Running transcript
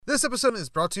This episode is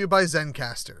brought to you by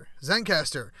Zencastr.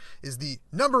 Zencastr is the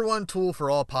 #1 tool for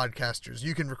all podcasters.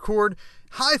 You can record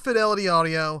high-fidelity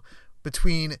audio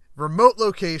between remote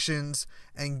locations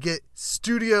and get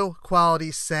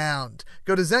studio-quality sound.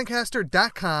 Go to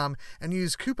Zencastr.com and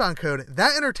use coupon code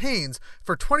THATENTERTAINS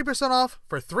for 20% off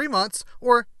for 3 months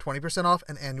or 20% off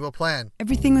an annual plan.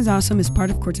 Everything is Awesome is part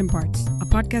of Courts and Parts, a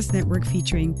podcast network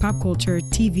featuring pop culture,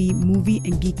 TV, movie,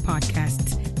 and geek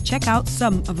podcasts. Check out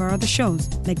some of our other shows,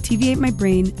 like TV Ate My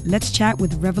Brain, Let's Chat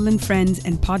with Revelant Friends,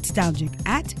 and Podstalgic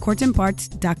at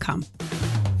courtsandparts.com.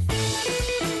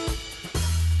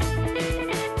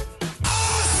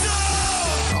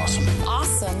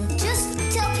 Awesome. Just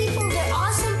tell people they're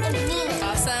awesome and mean it.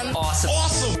 Awesome. Awesome.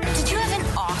 Awesome. Did you have an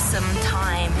awesome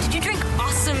time? Did you drink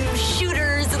awesome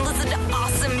shooters and listen to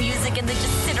awesome music and then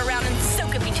just sit around and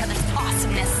soak up each other's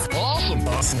awesomeness? Awesome.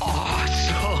 Awesome.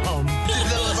 Awesome.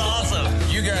 That was awesome.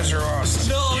 You guys are awesome.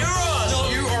 No. You're awesome. No.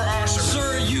 You are awesome.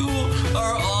 Sir, you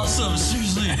are awesome.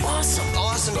 Seriously. Awesome.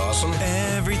 Awesome. Awesome.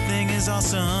 Everything is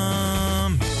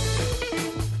awesome.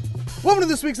 Welcome to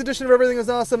this week's edition of Everything is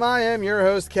Awesome. I am your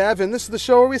host, Kevin. This is the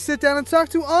show where we sit down and talk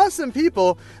to awesome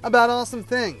people about awesome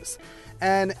things.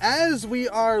 And as we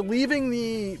are leaving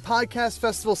the podcast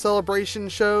festival celebration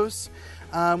shows,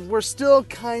 we're still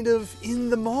kind of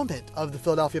in the moment of the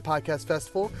Philadelphia Podcast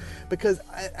Festival because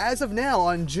as of now,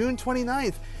 on June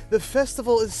 29th, the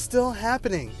festival is still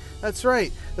happening. That's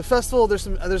right. The festival, there's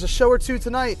a show or two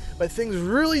tonight, but things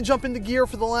really jump into gear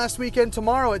for the last weekend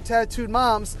tomorrow at Tattooed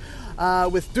Moms.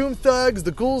 With Doom Thugs,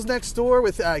 The Ghouls Next Door,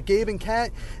 with Gabe and Kat.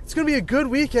 It's going to be a good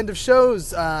weekend of shows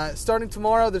starting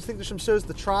tomorrow. I think there's some shows at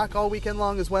the Troc all weekend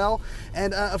long as well.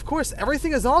 And, of course,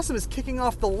 Everything is Awesome is kicking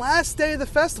off the last day of the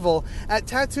festival at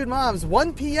Tattooed Moms,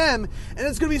 1 p.m., and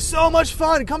it's going to be so much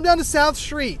fun. Come down to South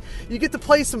Street. You get to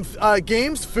play some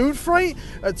games, Food Fright.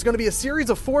 It's going to be a series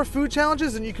of 4 food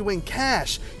challenges, and you can win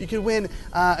cash. You can win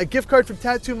a gift card from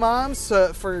Tattooed Moms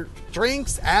for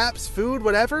drinks, apps, food,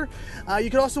 whatever. You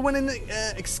can also win an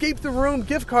Escape the Room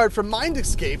gift card from Mind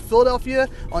Escape, Philadelphia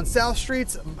on South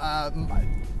Street's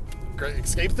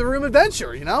Escape the Room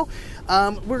adventure, you know?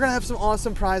 We're going to have some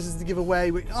awesome prizes to give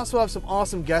away. We also have some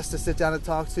awesome guests to sit down and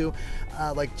talk to,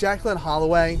 like Jacqueline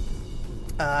Holloway,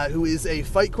 who is a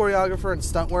fight choreographer and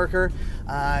stunt worker.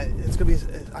 It's going to be,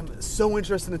 I'm so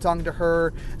interested in talking to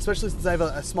her, especially since I have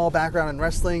a small background in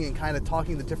wrestling and kind of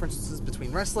talking the differences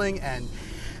between wrestling and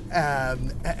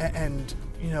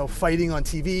you know, fighting on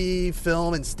TV,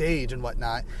 film, and stage and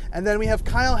whatnot. And then we have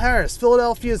Kyle Harris,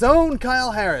 Philadelphia's own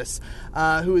Kyle Harris,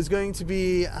 who is going to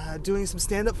be doing some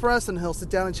stand-up for us, and he'll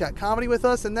sit down and chat comedy with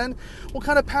us. And then we'll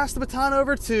kind of pass the baton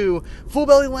over to Full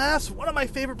Belly Laughs, one of my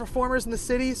favorite performers in the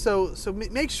city. So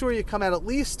make sure you come out at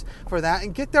least for that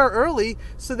and get there early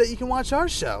so that you can watch our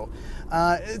show.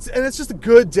 It's just a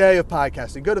good day of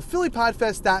podcasting. Go to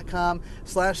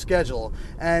phillypodfest.com/schedule,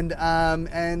 and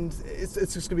it's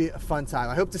just going to be a fun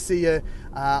time. I hope to see you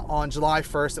on July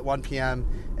 1st at 1 p.m.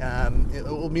 It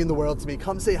will mean the world to me.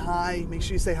 Come say hi. Make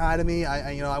sure you say hi to me.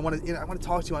 I want to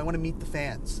talk to you. I want to meet the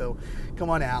fans. So come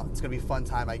on out. It's going to be a fun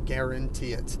time. I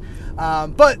guarantee it.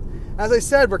 But as I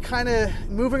said, we're kind of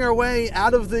moving our way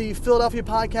out of the Philadelphia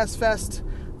Podcast Fest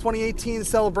 2018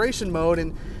 celebration mode,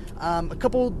 and a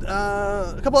couple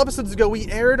episodes ago, we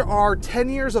aired our 10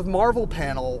 Years of Marvel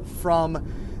panel from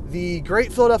the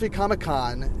Great Philadelphia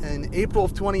Comic-Con in April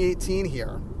of 2018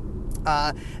 here.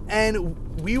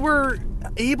 And we were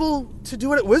able to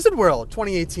do it at Wizard World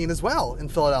 2018 as well in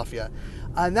Philadelphia.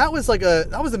 And that was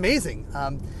amazing.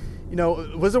 You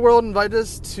know, Wizard World invited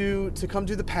us to come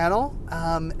do the panel,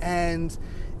 and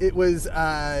it was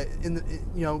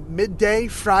midday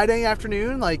Friday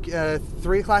afternoon, like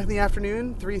 3 o'clock in the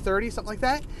afternoon, 3:30, something like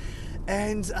that.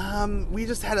 And we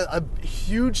just had a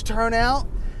huge turnout.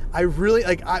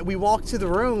 We walked to the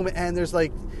room and there's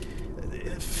like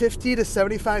 50 to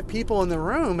 75 people in the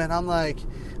room, and I'm like,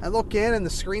 I look in and the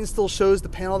screen still shows the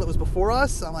panel that was before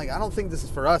us. I'm like, I don't think this is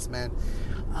for us, man.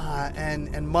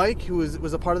 And Mike, who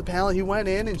was a part of the panel, he went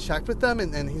in and checked with them,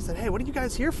 and he said, hey, what are you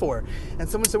guys here for? And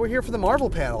someone said, we're here for the Marvel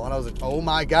panel. And I was like, oh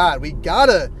my God, we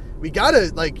gotta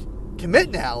like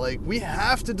commit now. Like, we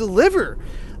have to deliver.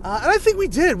 And I think we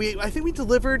did. I think we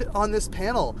delivered on this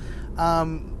panel.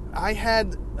 I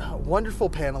had wonderful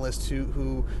panelists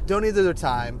who donated their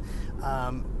time.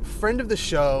 Friend of the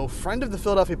show, friend of the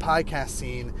Philadelphia podcast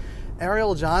scene,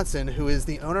 Ariel Johnson, who is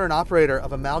the owner and operator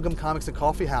of Amalgam Comics and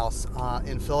Coffee House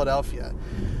in Philadelphia.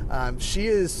 She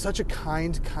is such a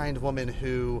kind woman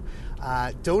who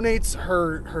donates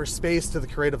her space to the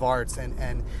creative arts,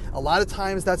 and a lot of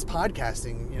times that's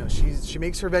podcasting. You know, she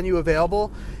makes her venue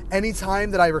available anytime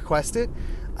that I request it.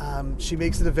 She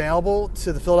makes it available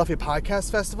to the Philadelphia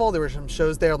Podcast Festival. There were some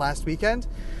shows there last weekend.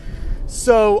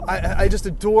 So I just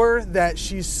adore that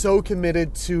she's so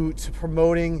committed to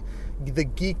promoting the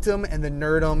geekdom and the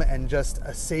nerdom and just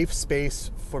a safe space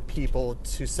for people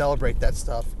to celebrate that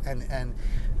stuff. And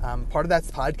part of that's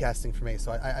podcasting for me.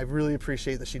 So I really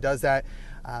appreciate that she does that.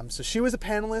 So she was a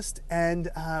panelist,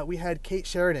 and we had Kate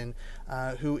Sheridan,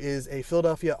 who is a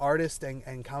Philadelphia artist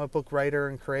and comic book writer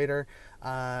and creator,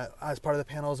 as part of the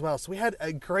panel as well. So we had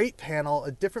a great panel,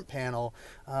 a different panel.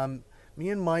 Me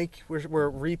and Mike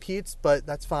were repeats, but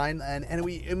that's fine. And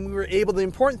we were able. The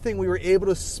important thing, we were able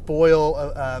to spoil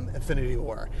Infinity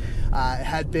War. It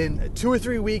had been 2 or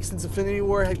 3 weeks since Infinity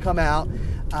War had come out,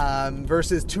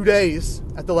 versus 2 days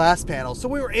at the last panel. So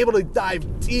we were able to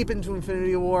dive deep into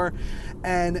Infinity War,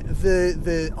 and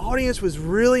the audience was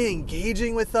really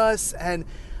engaging with us. And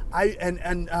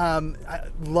I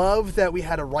love that we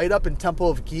had a write-up in Temple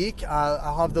of Geek.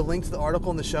 I'll have the link to the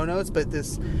article in the show notes, but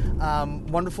this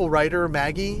wonderful writer,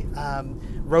 Maggie,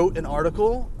 wrote an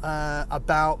article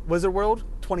about Wizard World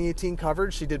 2018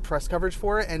 coverage. She did press coverage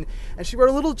for it, and she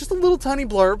wrote just a little tiny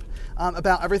blurb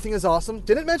about Everything is Awesome.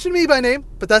 Didn't mention me by name,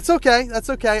 but that's okay. That's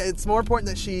okay. It's more important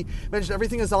that she mentioned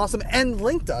Everything is Awesome and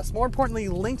linked us. More importantly,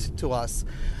 linked to us.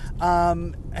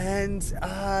 It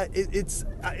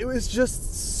was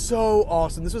just so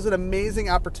awesome. This was an amazing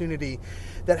opportunity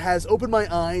that has opened my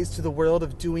eyes to the world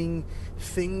of doing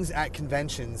things at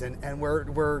conventions, and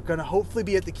we're going to hopefully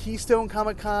be at the Keystone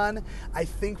Comic-Con. I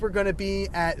think we're going to be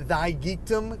at Thy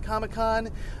Geekdom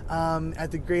Comic-Con at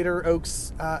the Greater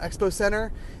Oaks Expo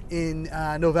Center in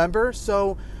November.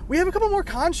 So we have a couple more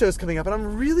con shows coming up, and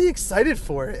I'm really excited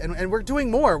for it. And we're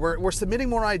doing more. We're submitting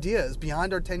more ideas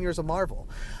beyond our 10 years of Marvel.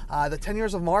 The 10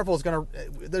 years of Marvel is going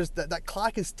to, that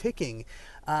clock is ticking.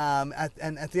 And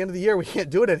at the end of the year, we can't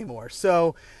do it anymore.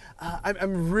 So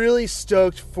I'm really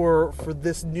stoked for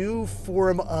this new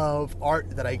form of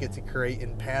art that I get to create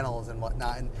in panels and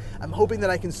whatnot. And I'm hoping that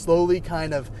I can slowly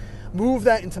kind of move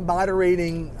that into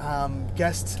moderating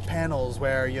guest panels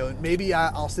where, maybe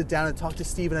I'll sit down and talk to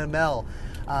Stephen and Mel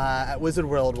at Wizard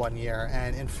World one year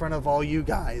and in front of all you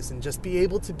guys, and just be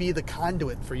able to be the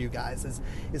conduit for you guys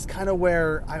is kind of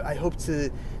where I hope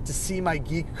to see my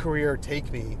geek career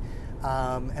take me.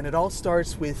 And it all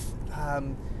starts with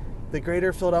the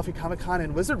Greater Philadelphia Comic-Con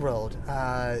and Wizard World.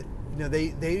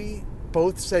 They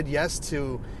both said yes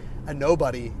to a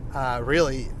nobody,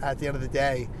 really, at the end of the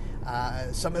day.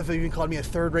 Some have even called me a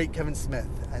third-rate Kevin Smith,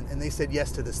 and they said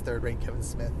yes to this third-rate Kevin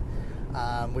Smith,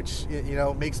 which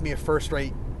makes me a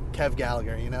first-rate Kev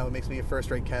Gallagher. It makes me a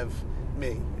first-rate Kev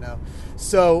me.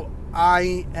 So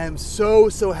I am so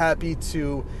happy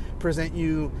to present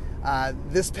you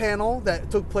this panel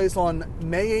that took place on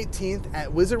May 18th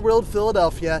at Wizard World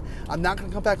Philadelphia. I'm not going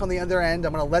to come back on the other end.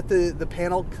 I'm going to let the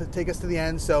panel take us to the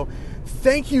end. So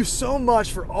thank you so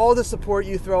much for all the support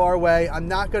you throw our way. I'm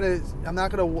not going to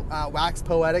wax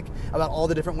poetic about all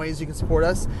the different ways you can support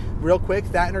us. Real quick,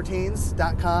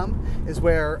 thatentertains.com is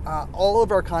where all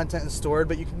of our content is stored,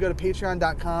 but you can go to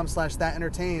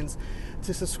patreon.com/thatentertains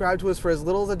to subscribe to us for as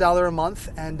little as $1 a month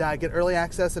and get early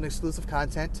access and exclusive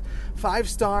content.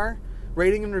 5-star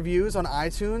rating and reviews on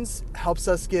iTunes helps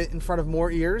us get in front of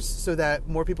more ears so that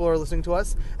more people are listening to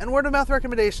us. And word-of-mouth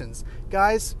recommendations.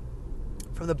 Guys,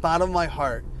 from the bottom of my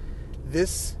heart,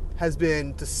 this has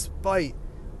been, despite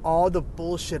all the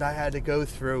bullshit I had to go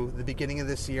through the beginning of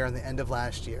this year and the end of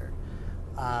last year,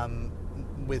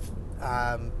 with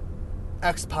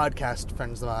ex-podcast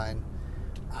friends of mine,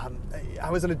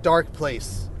 I was in a dark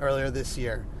place earlier this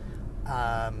year,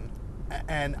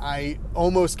 and I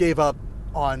almost gave up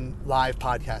on live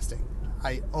podcasting.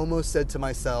 I almost said to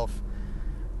myself,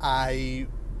 I'm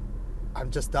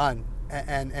just done,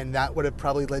 and that would have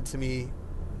probably led to me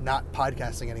not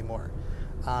podcasting anymore,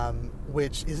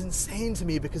 which is insane to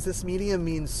me because this medium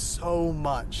means so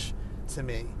much to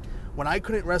me. When I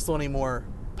couldn't wrestle anymore,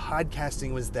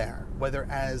 podcasting was there, whether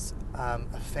as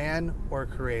a fan or a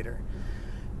creator.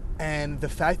 And the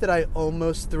fact that I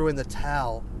almost threw in the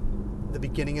towel the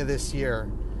beginning of this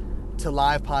year to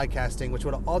live podcasting, which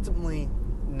would have ultimately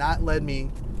not led me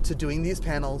to doing these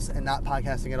panels and not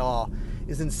podcasting at all,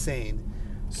 is insane.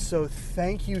 So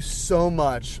thank you so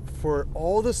much for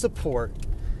all the support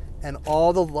and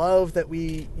all the love that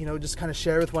we, just kind of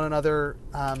share with one another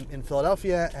in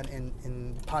Philadelphia and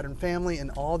in Pod and Family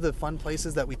and all the fun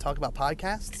places that we talk about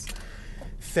podcasts.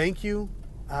 Thank you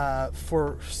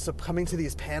for coming to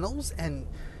these panels and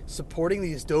supporting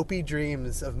these dopey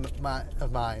dreams of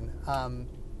mine.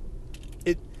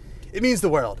 It means the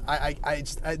world.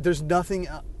 There's nothing,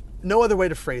 no other way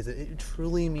to phrase it. It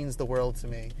truly means the world to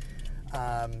me.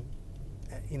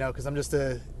 because I'm just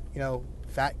a,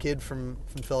 fat kid from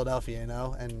Philadelphia, and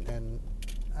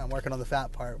I'm working on the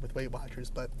fat part with Weight Watchers.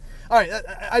 But all right,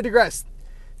 I digress.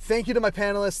 Thank you to my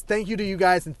panelists. Thank you to you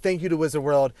guys, and thank you to Wizard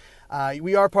World.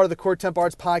 We are part of the Court Temp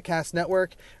Arts Podcast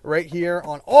Network right here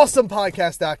on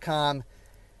awesomepodcast.com.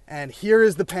 And here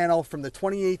is the panel from the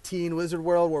 2018 Wizard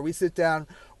World, where we sit down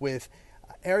with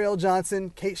Ariel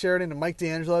Johnson, Kate Sheridan, and Mike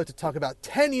D'Angelo to talk about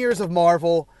 10 years of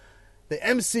Marvel, the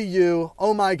MCU.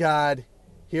 Oh my God.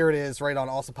 Here it is right on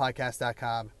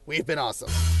awesomepodcast.com. We've been awesome.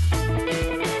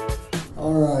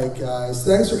 All right, guys.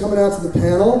 Thanks for coming out to the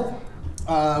panel.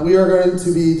 We are going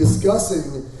to be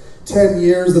discussing 10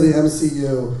 years of the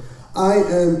MCU. I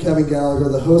am Kevin Gallagher,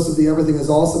 the host of the Everything is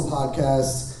Awesome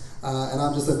podcast, and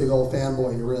I'm just a big old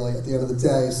fanboy, really, at the end of the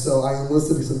day. So I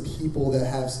enlisted some people that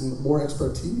have some more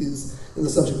expertise in the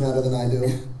subject matter than I do.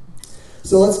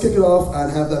 So let's kick it off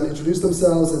and have them introduce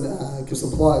themselves and give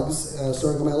some plugs,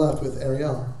 starting on my left with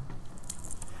Ariel.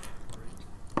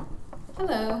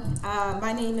 Hello,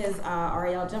 my name is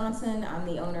Ariel Johnson. I'm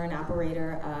the owner and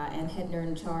operator and head nerd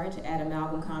in charge at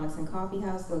Amalgam Comics and Coffee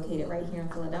House, located right here in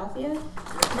Philadelphia.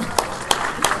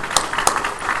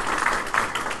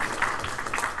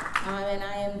 And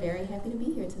I am very happy to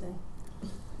be here today.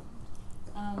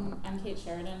 I'm Kate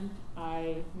Sheridan.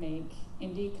 I make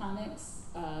indie comics,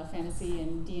 fantasy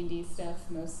and D&D stuff,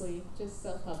 mostly just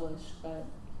self-published, but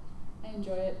I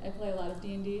enjoy it. I play a lot of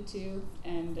D&D too,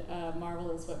 and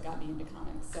Marvel is what got me into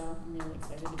comics, so I'm really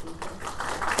excited to be here.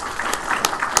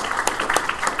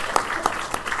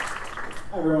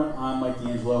 Hi everyone, I'm Mike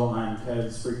D'Angelo. I'm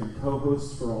Kev's freaking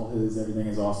co-host for all his Everything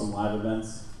is Awesome live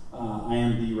events. I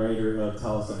am the writer of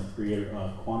Tell Us and the creator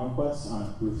of Quantum Quest. I'm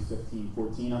at booth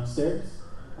 1514 upstairs.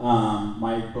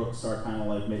 My books are kind of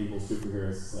like medieval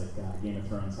superheroes. It's like Game of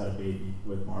Thrones had a baby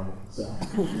with Marvel. So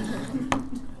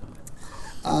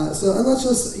and let's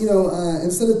just,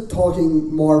 instead of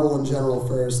talking Marvel in general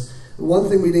first, one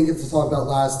thing we didn't get to talk about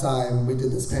last time we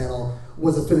did this panel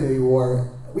was Infinity War.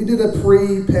 We did a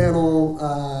pre-panel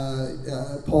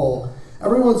poll.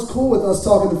 Everyone's cool with us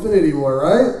talking Infinity War,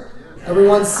 right?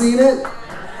 Everyone's seen it?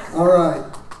 All right.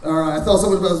 I thought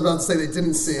someone was about to say they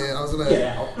didn't see it. I was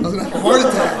gonna have a heart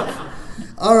attack.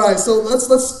 All right, so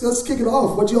let's kick it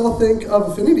off. What do y'all think of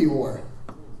Infinity War?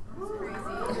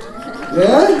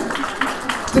 Yeah?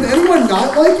 Did anyone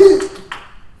not like it?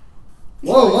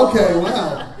 Whoa, okay,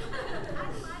 wow.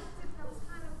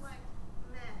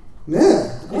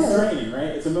 Yeah. It's draining, right?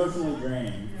 It's emotionally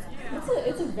draining.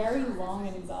 It's a very long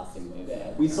and exhausting movie.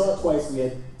 We saw it twice. We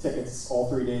had tickets all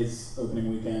 3 days opening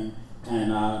weekend,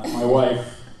 and my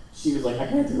wife, she was like, I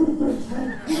can't do it a third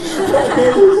time. I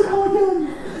can't do it all again.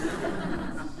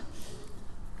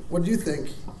 What do you think?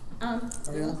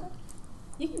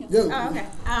 You can go. Oh, okay.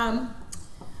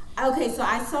 Okay, so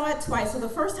I saw it twice. So the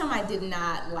first time I did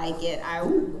not like it. I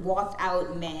walked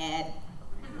out mad.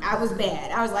 I was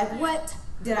mad. I was like, what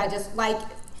did I just like?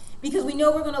 Because we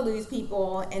know we're going to lose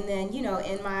people, and then,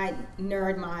 in my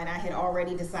nerd mind, I had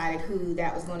already decided who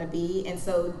that was going to be, and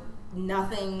so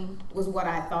nothing was what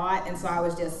I thought, and so I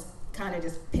was just kind of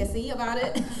just pissy about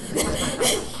it.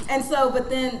 And so, but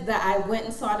then I went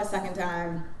and saw it a second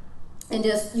time, and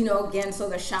just, again, so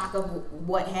the shock of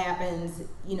what happens,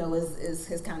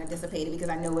 has kind of dissipated because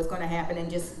I know what's going to happen, and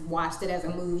just watched it as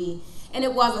a movie, and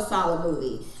it was a solid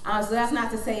movie. So that's not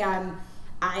to say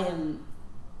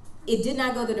it did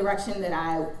not go the direction that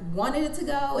I wanted it to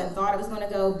go and thought it was going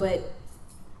to go, but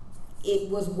it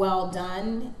was well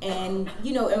done. And,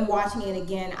 in watching it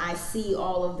again, I see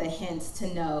all of the hints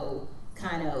to know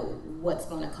kind of what's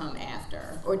going to come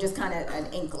after, or just kind of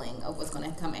an inkling of what's going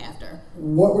to come after.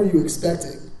 What were you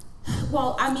expecting?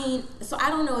 Well, so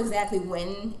I don't know exactly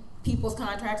when people's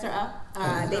contracts are up.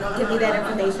 They don't give me that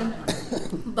information.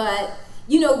 But,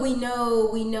 we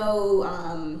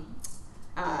know,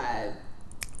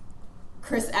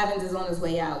 Chris Evans is on his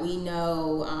way out. We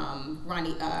know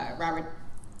Robert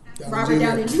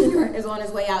Downey Jr. is on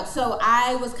his way out. So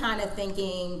I was kind of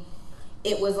thinking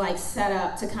it was like set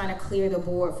up to kind of clear the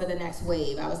board for the next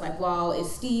wave. I was like, well, if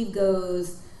Steve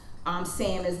goes,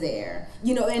 Sam is there.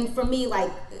 And for me,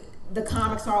 like, the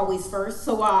comics are always first.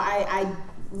 So while I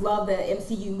love the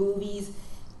MCU movies,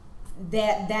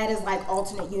 that is like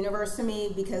alternate universe to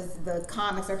me, because the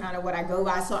comics are kind of what I go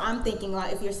by. So I'm thinking,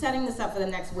 like, if you're setting this up for the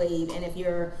next wave, and if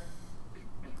you're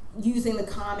using the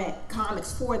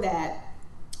comics for that,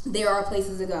 there are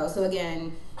places to go. So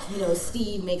again,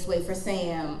 Steve makes way for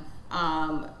Sam.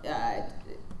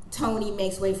 Tony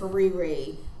makes way for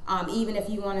Riri. Even if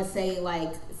you want to say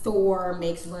like Thor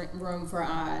makes room for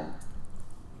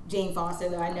Jane Foster,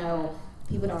 though I know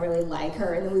people don't really like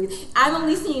her in the movie. I've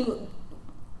only seen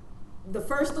the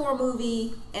first Thor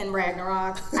movie and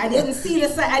Ragnarok. I didn't see the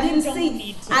second. I didn't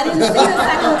see the second one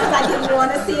because I didn't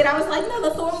want to see it. I was like, no,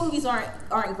 the Thor movies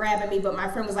aren't grabbing me. But my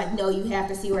friend was like, no, you have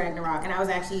to see Ragnarok, and I was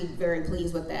actually very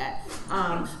pleased with that.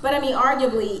 But I mean,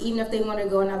 arguably, even if they wanted to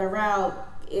go another route,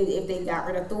 if they got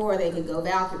rid of Thor, they could go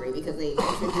Valkyrie because they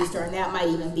introduced her, and that might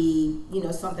even be, you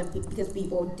know, something because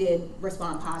people did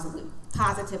respond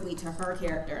positively to her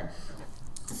character.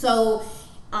 So,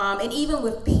 and even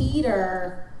with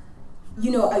Peter, you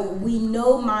know, we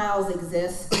know Miles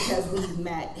exists because we've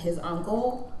met his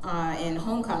uncle in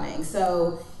Homecoming.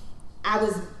 So I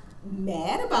was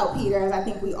mad about Peter, as I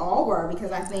think we all were,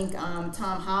 because I think Tom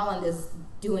Holland is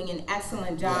doing an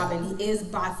excellent job, and he is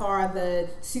by far the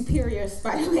superior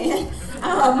Spider-Man.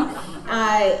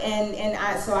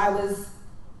 So I was,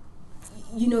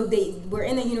 you know, we're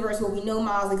in a universe where we know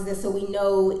Miles exists, so we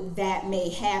know that may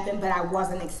happen, but I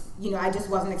wasn't, I just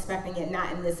wasn't expecting it,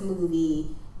 not in this movie,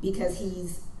 because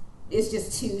it's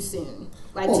just too soon.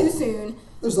 Too soon.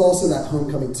 There's also that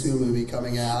Homecoming 2 movie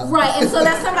coming out. Right, and so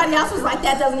that somebody else was like,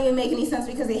 that doesn't even make any sense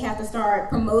because they have to start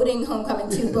promoting Homecoming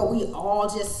 2, but we all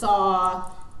just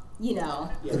saw, you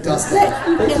know, the dust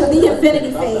and the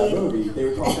Infinity fade. That movie, they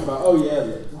were talking about,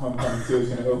 the Homecoming 2 is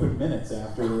going to open minutes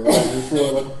after Avengers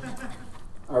 4.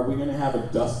 Are we going to have a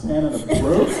dustpan and a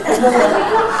broom?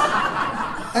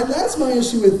 And that's my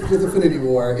issue with Infinity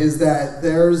War, is that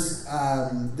there's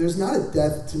not a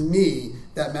death to me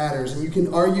that matters. And you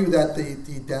can argue that the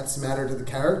deaths matter to the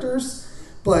characters,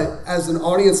 but as an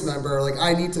audience member, like,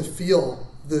 I need to feel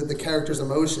the character's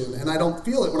emotion, and I don't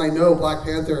feel it when I know Black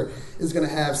Panther is going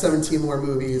to have 17 more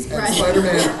movies, and right.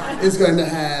 Spider-Man is going to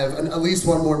have at least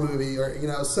one more movie, or, you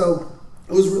know, so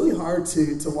it was really hard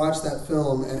to watch that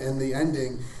film and the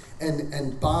ending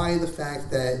and buy the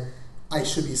fact that I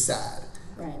should be sad.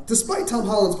 Right. Despite Tom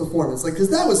Holland's performance, because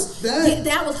that was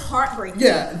heartbreaking.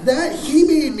 Yeah, he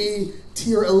made me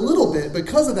tear a little bit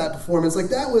because of that performance. Like,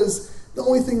 that was the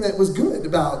only thing that was good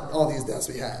about all these deaths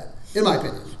we had, in my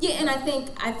opinion. Yeah, and I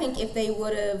think if they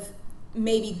would have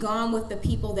maybe gone with the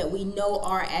people that we know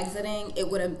are exiting, it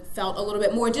would have felt a little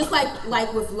bit more. Just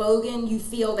like with Logan, you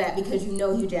feel that because you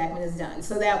know Hugh Jackman is done.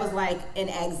 So that was like an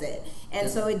exit, and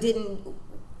so it didn't.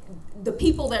 The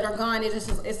people that are gone, it's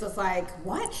just like,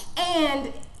 what?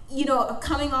 And, you know,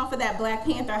 coming off of that Black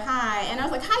Panther high, and I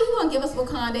was like, how you gonna give us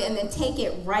Wakanda and then take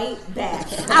it right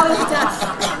back? I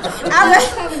was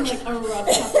having like a rough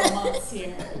couple of months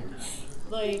here.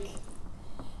 Like,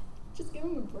 just give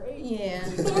him a break. Yeah.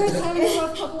 Thor's having a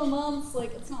rough couple of months.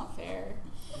 Like, it's not fair.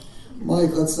 Mike,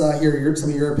 let's hear some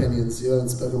of your opinions. You haven't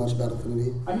spoken much about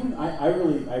Infinity. I mean, I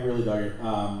really dug it.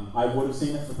 I would have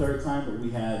seen it the third time, but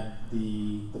we had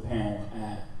the panel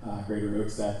at Greater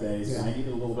Oaks that day, so I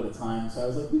needed a little bit of time. So I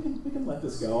was like, we can let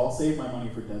this go. I'll save my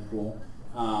money for Deadpool.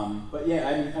 But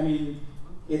yeah, I mean,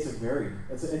 it's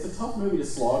a tough movie to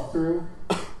slog through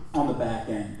on the back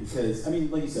end, because, I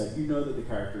mean, like you said, you know that the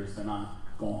characters, they're not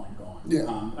gone. Yeah.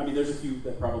 I mean, there's a few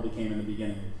that probably came in the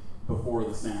beginning before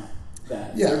the snap.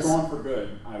 That yes. They're gone for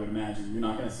good, I would imagine. You're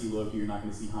not going to see Loki, you're not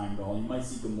going to see Heimdall. You might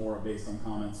see Gamora based on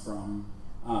comments from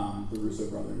the Russo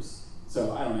brothers.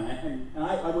 So I don't know, and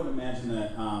I wouldn't imagine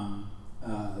that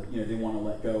they want to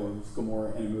let go of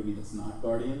Gamora in a movie that's not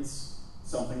Guardians,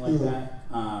 something like that.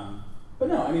 But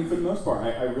no, I mean, for the most part,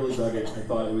 I really dug it. I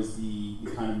thought it was the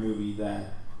kind of movie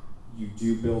that you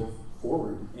do build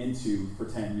forward into for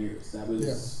 10 years. That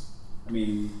was, I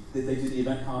mean, they do the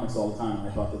event comics all the time, and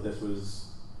I thought that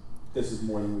this is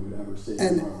more than we would ever see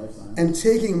in our lifetime. And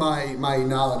taking my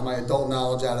knowledge, my adult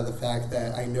knowledge, out of the fact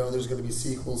that I know there's going to be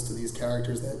sequels to these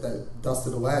characters that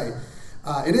dusted away,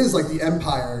 it is like the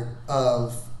empire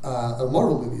of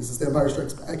Marvel movies. It's The Empire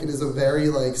Strikes Back. It is a very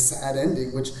sad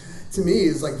ending, which to me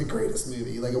is like the greatest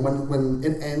movie. Like when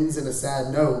it ends in a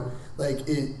sad note, like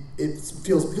it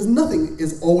feels, because nothing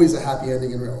is always a happy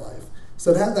ending in real life.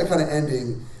 So to have that kind of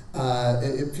ending,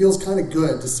 it feels kind of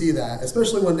good to see that,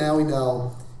 especially when now we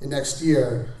know. And next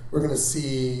year, we're going to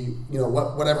see,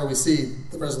 whatever we see,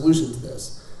 the resolution to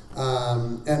this.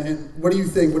 And what do you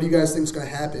think? What do you guys think is going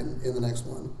to happen in the next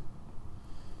one?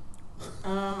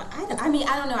 I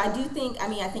don't know. I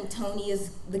think Tony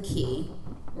is the key,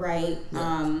 right?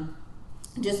 Yeah.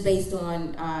 Just based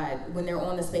on when they're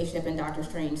on the spaceship and Doctor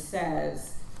Strange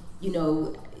says,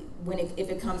 if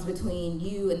it comes between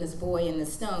you and this boy and the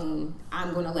stone,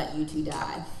 I'm going to let you two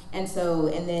die. And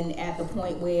then at the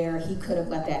point where he could have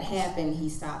let that happen, he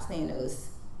stops Thanos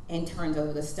and turns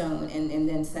over the stone and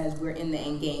then says, we're in the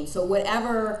end game. So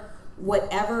whatever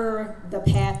the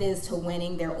path is to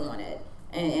winning, they're on it.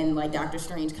 And like Doctor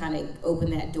Strange kind of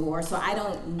opened that door. So I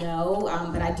don't know,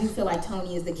 but I do feel like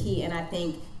Tony is the key. And I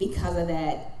think because of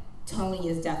that, Tony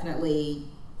is definitely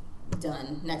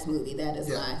done next movie. That is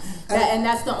And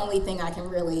that's the only thing I can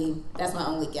really, that's my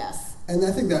only guess. And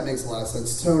I think that makes a lot of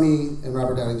sense. Tony and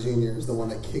Robert Downey Jr. is the one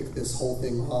that kicked this whole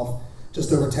thing off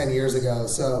just over 10 years ago.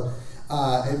 So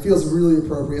it feels really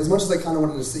appropriate. As much as I kind of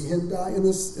wanted to see him die in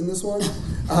this one,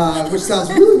 which sounds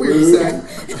really weird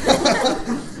to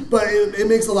say, but it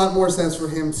makes a lot more sense for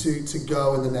him to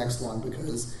go in the next one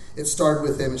because it started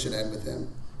with him, it should end with him.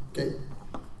 Okay.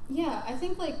 Yeah, I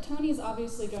think like Tony's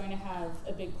obviously going to have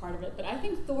a big part of it, but I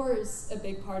think Thor's a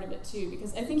big part of it too,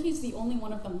 because I think he's the only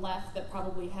one of them left that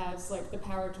probably has like the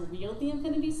power to wield the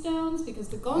Infinity Stones, because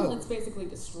the Gauntlet's basically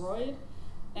destroyed,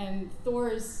 and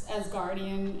Thor's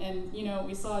Asgardian, and you know,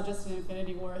 we saw just in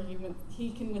Infinity War, he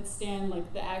can withstand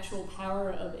like the actual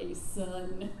power of a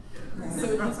sun.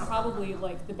 So he's probably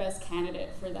like the best candidate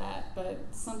for that, but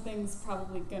something's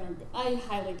probably I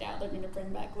highly doubt they're gonna bring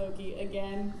back Loki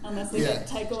again, unless they get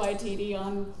Taika Waititi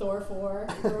on Thor 4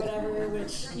 or whatever,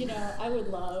 which, you know, I would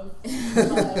love.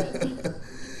 But...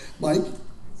 Mike?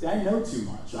 See, I know too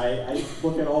much. I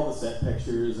look at all the set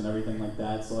pictures and everything like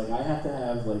that, so like I have to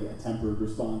have like a tempered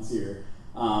response here.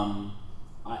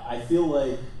 I feel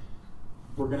like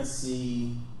we're gonna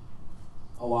see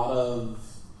a lot of.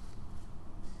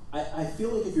 I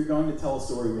feel like if you're going to tell a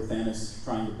story where Thanos is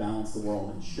trying to balance the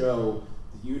world and show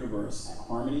the universe at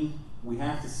harmony, we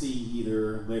have to see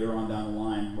either later on down the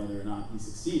line whether or not he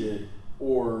succeeded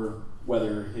or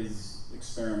whether his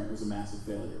experiment was a massive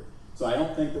failure. So I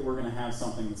don't think that we're going to have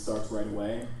something that starts right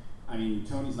away. I mean,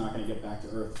 Tony's not going to get back to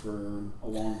Earth for a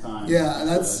long time. Yeah, and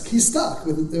he's stuck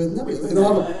with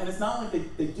Nebula. And it's not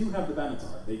like they do have the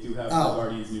Benatar. They do have the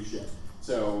Guardian's new ship.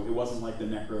 So it wasn't like the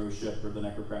Necro ship or the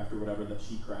Necrocraft or whatever that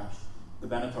she crashed. The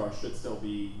Benatar should still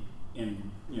be in,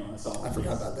 you know, a solid. I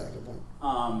forgot about that. Good point.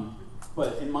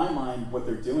 But in my mind, what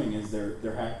they're doing is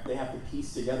they have to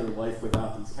piece together life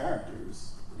without these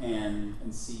characters and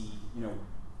see, you know,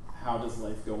 how does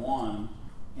life go on.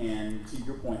 And to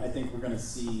your point, I think we're going to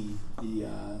see the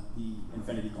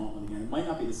Infinity Gauntlet again. It might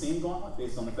not be the same gauntlet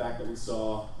based on the fact that we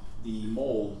saw the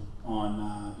mold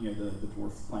on you know, the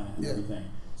dwarf planet and everything.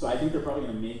 So I think they're probably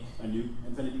going to make a new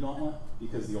Infinity Gauntlet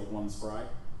because the old one's fried.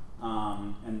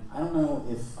 And I don't know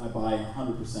if I buy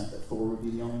 100% that Thor would be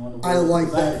the only one to wear. I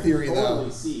like that theory though. I totally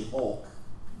though. See Hulk.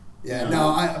 Yeah,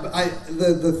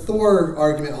 the Thor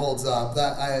argument holds up.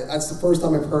 That's the first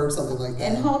time I've heard something like that.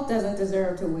 And Hulk doesn't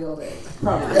deserve to wield it.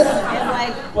 Probably.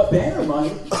 But Banner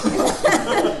might.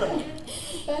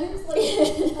 Banner's like,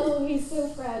 oh, he's so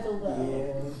fragile though.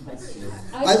 Yeah, that's true.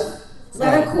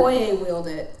 Let Okoye wield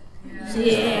it.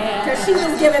 Yeah, because she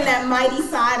was giving that mighty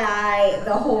side eye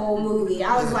the whole movie.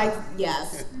 I was like,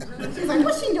 yes. She's like,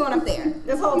 what's she doing up there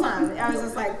this whole time? I was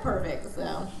just like, perfect.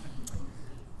 So.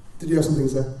 Did you have something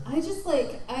to say? I just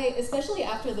especially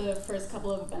after the first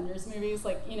couple of Avengers movies,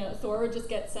 like, you know, Thor would just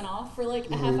get sent off for like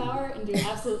a half hour and do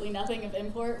absolutely nothing of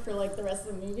import for like the rest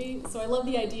of the movie. So I love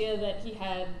the idea that he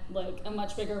had like a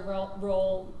much bigger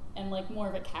role and like more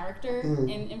of a character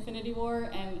in Infinity War,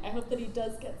 and I hope that he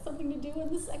does get something to do in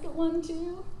the second one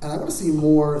too. And I want to see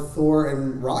more Thor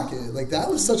and Rocket. Like, that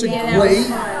was such a great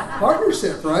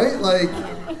partnership, right? Like,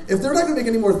 if they're not going to make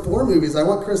any more Thor movies, I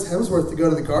want Chris Hemsworth to go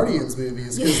to the Guardians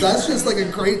movies, because that's just like a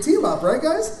great team up, right,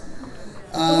 guys?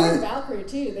 Thor and Valkyrie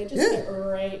too. They just get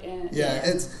right in. Yeah,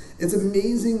 it's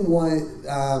amazing what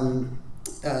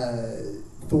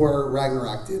Thor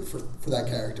Ragnarok did for that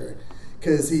character.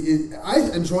 Because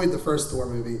I enjoyed the first Thor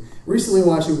movie. Recently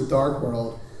watching The Dark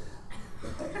World,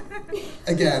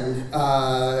 again,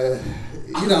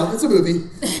 you know, it's a movie.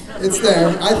 It's there.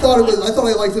 I thought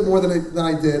I liked it more than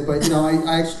I did, but you know,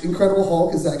 Incredible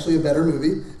Hulk is actually a better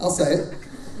movie. I'll say it.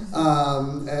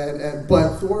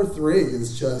 But Thor 3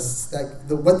 is just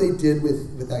what they did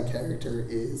with that character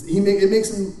is it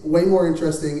makes him way more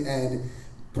interesting and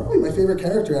probably my favorite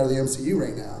character out of the MCU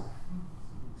right now.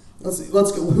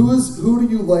 Let's go. Who do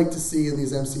you like to see in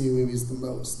these MCU movies the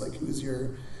most? Like, who's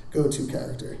your go-to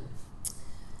character?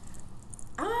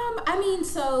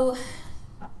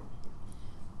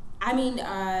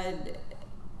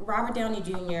 Robert Downey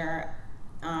Jr.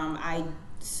 I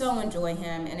so enjoy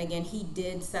him, and again, he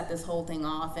did set this whole thing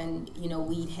off. And you know,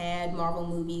 we'd had Marvel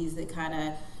movies that kind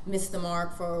of missed the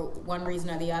mark for one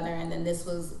reason or the other, and then this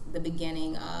was the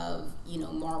beginning of, you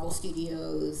know, Marvel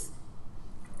Studios.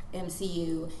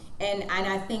 MCU, and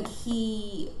I think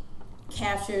he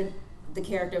captured the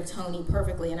character of Tony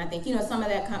perfectly, and I think, you know, some of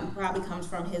that probably comes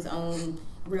from his own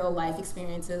real life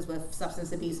experiences with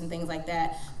substance abuse and things like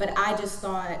that, but I just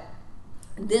thought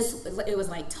it was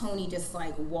like Tony just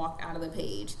like walked out of the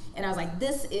page, and I was like,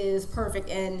 this is perfect.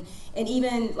 And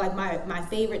even like my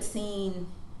favorite scene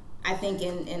I think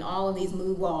in all of these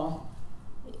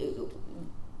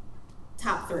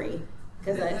top 3.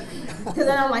 Because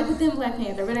I don't like within Black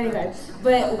Panther, but anyway.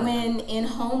 But when in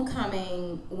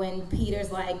Homecoming, when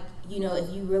Peter's like, you know, if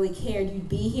you really cared, you'd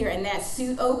be here, and that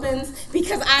suit opens,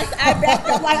 because I backed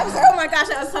up, like, I was like, oh my gosh,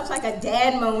 that was such like a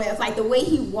dad moment. It's like the way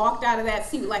he walked out of that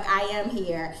suit, like, I am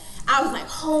here. I was like,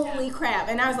 holy crap.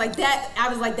 And I was like,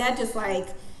 that just like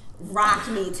rocked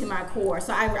me to my core.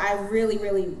 So I really,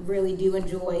 really, really do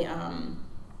enjoy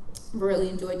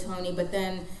Tony. But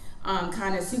then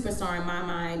kind of superstar in my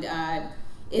mind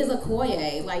is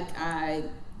Okoye. Like,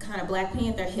 kind of Black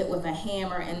Panther hit with a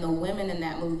hammer, and the women in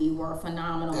that movie were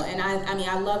phenomenal. And I mean,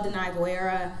 I love Denai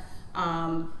Guerra.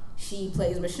 She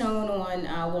plays Michonne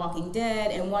on Walking Dead,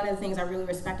 and one of the things I really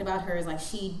respect about her is like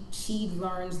she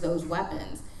learns those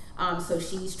weapons. So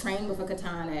she's trained with a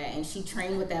katana, and she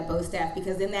trained with that bow staff,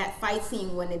 because in that fight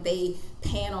scene when they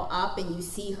panel up and you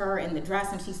see her in the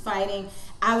dress and she's fighting,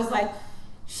 I was like,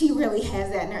 she really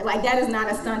has that nerve. Like, that is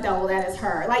not a stunt double, that is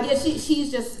her. Like, yeah, she's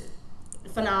just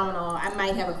phenomenal. I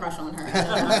might have a crush on her.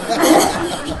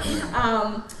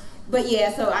 But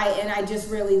yeah, so I just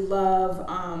really love,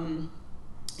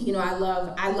 you know, I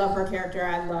love her character.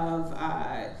 I love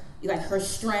like her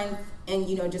strength, and,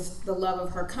 you know, just the love of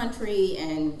her country.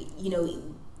 And, you know,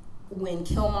 when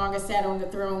Killmonger sat on the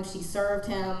throne, she served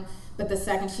him. But the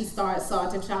second she saw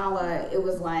T'Challa, it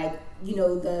was like, you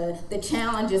know, the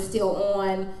challenge is still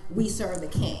on. We serve the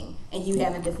king, and you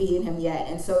haven't defeated him yet.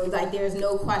 And so, like, there's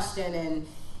no question.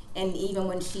 And even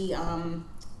when she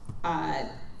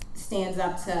stands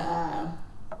up to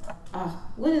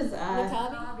what is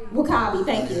W'Kabi?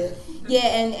 Thank you. Yeah,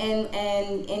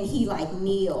 and he like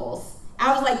kneels.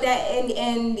 I was like that,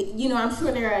 and you know, I'm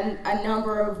sure there are a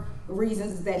number of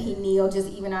reasons that he kneeled, just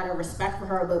even out of respect for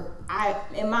her. But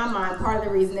in my mind, part of the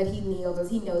reason that he kneels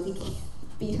is he knows he can't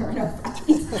beat her in a fight.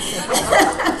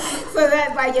 So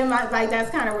that's like that's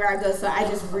kind of where I go. So I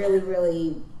just really,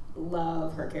 really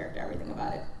love her character, everything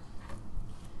about it.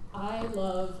 I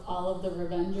love all of the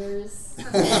Revengers.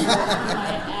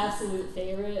 My absolute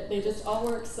favorite. They just all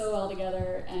work so well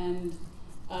together, and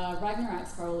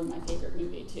Ragnarok's probably my favorite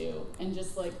movie too. And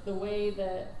just like the way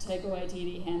that Taika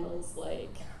Waititi handles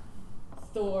like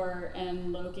Thor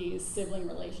and Loki's sibling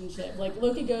relationship. Like,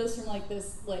 Loki goes from like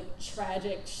this like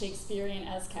tragic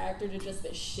Shakespearean-esque character to just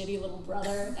this shitty little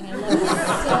brother, and I love him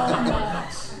so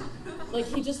much. Like,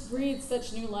 he just breathes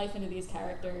such new life into these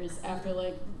characters after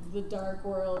like The Dark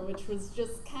World, which was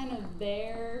just kind of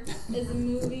there as a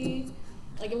movie.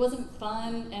 Like, it wasn't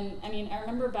fun. And I mean, I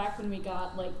remember back when we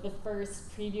got like the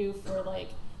first preview for like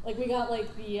we got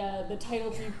like the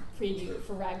title preview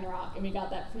for Ragnarok, and we got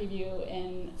that preview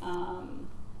in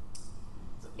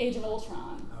Age of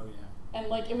Ultron. Oh yeah. And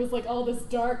like it was like all this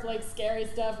dark, like scary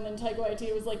stuff, and then Taika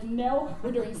Waititi was like, "No,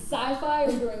 we're doing sci-fi,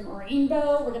 we're doing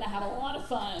rainbow, we're gonna have a lot of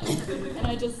fun." And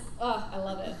I just, I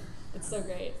love it. It's so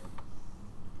great.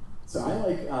 So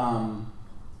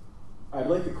I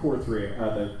like the core trio.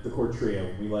 The core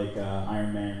trio. We like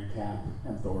Iron Man, Cap,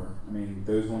 and Thor. I mean,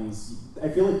 those ones. I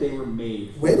feel like they were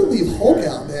made. Way to leave Hulk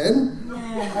out, man.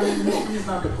 Yeah, I mean, he's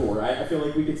not the core. I feel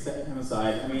like we could set him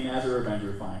aside. I mean, as a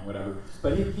Revenger, fine, whatever.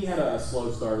 But he had a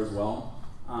slow start as well.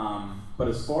 But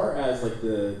as far as like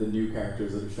the new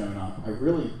characters that have shown up, I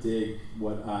really dig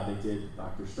what they did with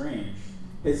Doctor Strange.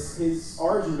 His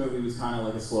origin movie was kind of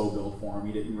like a slow build for him.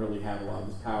 He didn't really have a lot of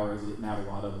his powers. He didn't have a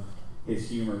lot of his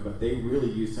humor, but they really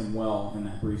used him well in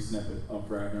that brief snippet of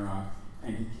Ragnarok,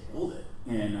 and he killed it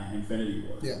in Infinity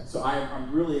War. Yeah. So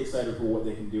I'm really excited for what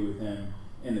they can do with him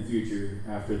in the future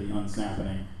after the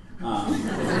unsnapping.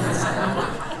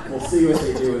 We'll see what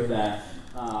they do with that.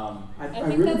 I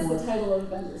think really that's the title of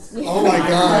Avengers. Oh my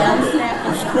god!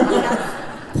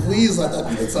 Please let that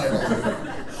be the title.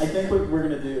 I think what we're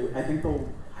gonna do.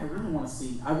 I really want to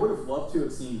see. I would have loved to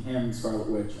have seen him, Scarlet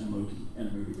Witch, and Loki in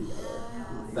a movie together.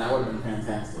 That would have been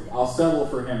fantastic. I'll settle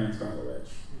for him and Scarlet Witch.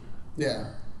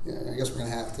 Yeah, I guess we're gonna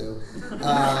have to.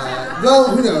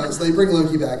 Well, who knows? They bring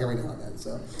Loki back every now and then.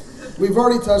 So we've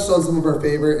already touched on some of our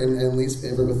favorite and least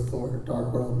favorite with Thor: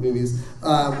 Dark World movies.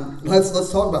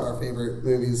 Let's talk about our favorite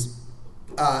movies.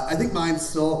 I think mine's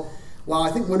still. Wow,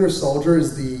 I think Winter Soldier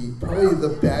is probably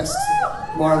the best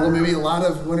Marvel movie. A lot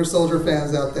of Winter Soldier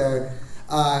fans out there.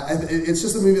 It's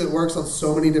just a movie that works on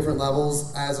so many different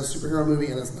levels as a superhero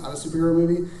movie and as not a superhero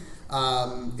movie.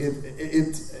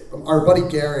 Our buddy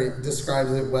Gary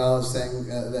describes it well as saying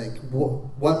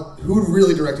who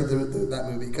really directed that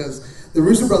movie, because the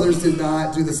Russo brothers did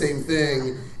not do the same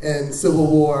thing in Civil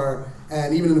War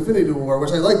and even in Infinity War,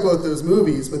 which I like both those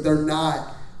movies, but they're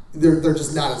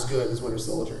just not as good as Winter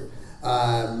Soldier.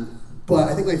 But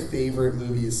I think my favorite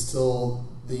movie is still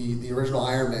the original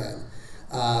Iron Man.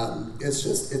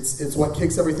 It's what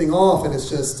kicks everything off, and it's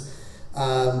just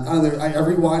I don't know. I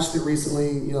rewatched it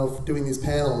recently, doing these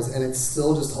panels, and it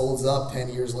still just holds up 10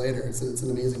 years later. It's an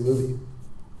amazing movie.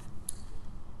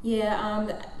 Yeah,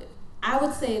 I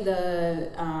would say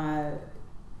the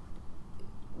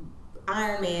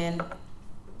Iron Man,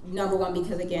 number one,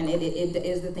 because again, it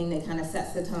is the thing that kind of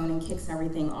sets the tone and kicks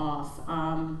everything off.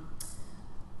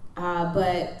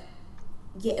 But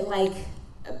yeah, like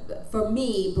for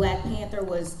me, Black Panther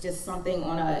was just something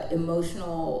on an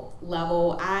emotional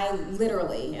level. I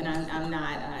literally, and I'm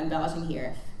not embellishing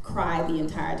here, cried the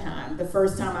entire time. The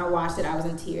first time I watched it, I was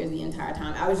in tears the entire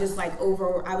time. I was just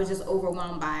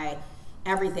overwhelmed by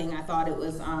everything. I thought it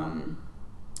was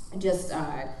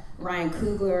Ryan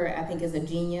Coogler, I think, is a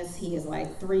genius. He is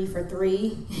like 3 for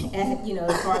 3,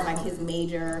 as far as like his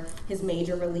major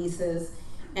releases,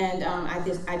 and I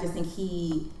just think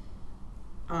he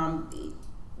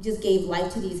just gave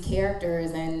life to these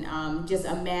characters and just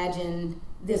imagined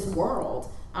this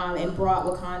world and brought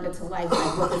Wakanda to life.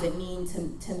 Like, what does it mean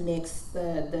to mix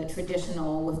the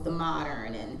traditional with the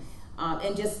modern and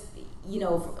just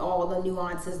all the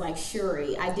nuances, like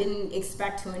Shuri. I didn't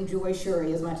expect to enjoy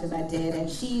Shuri as much as I did, and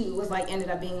she was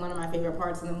ended up being one of my favorite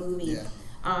parts of the movie.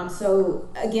 Yeah. So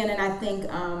again, and I think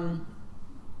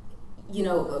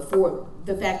for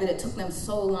the fact that it took them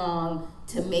so long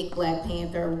to make Black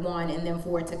Panther 1, and then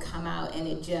for it to come out and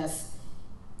it just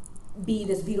be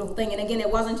this beautiful thing. And again, it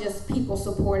wasn't just people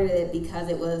supported it because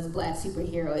it was Black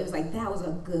superhero. It was like, that was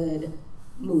a good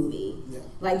movie. Yeah.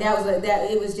 Like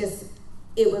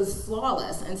it was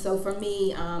flawless. And so for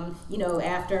me,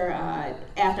 after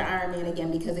Iron Man,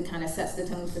 again, because it kind of sets the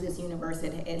tone for this universe,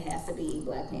 it has to be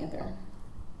Black Panther.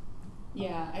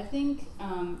 Yeah, I think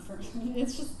for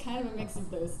it's just kind of a mix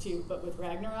of those two, but with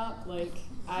Ragnarok,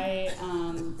 I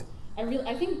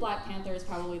think Black Panther is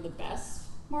probably the best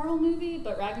Marvel movie,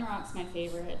 but Ragnarok's my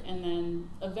favorite, and then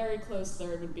a very close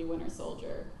third would be Winter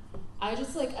Soldier. I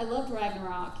loved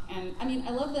Ragnarok, and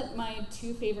I love that my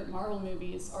 2 favorite Marvel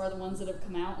movies are the ones that have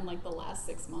come out in the last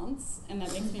 6 months, and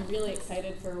that makes me really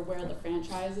excited for where the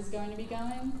franchise is going to be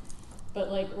going. But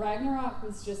Ragnarok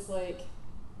was just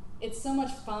it's so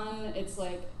much fun. It's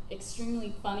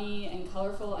extremely funny and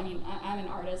colorful. I'm an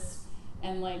artist,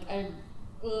 and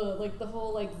the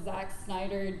whole Zack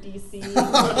Snyder DC movie.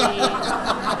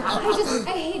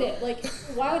 I hate it.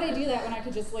 Why would I do that when I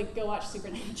could just go watch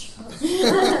Supernatural?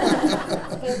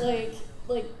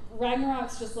 But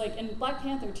Ragnarok's just and Black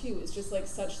Panther too is just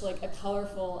such a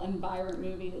colorful and vibrant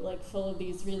movie, full of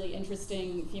these really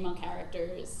interesting female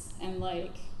characters, and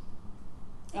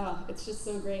it's just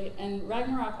so great. And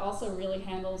Ragnarok also really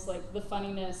handles the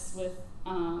funniness with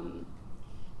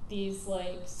these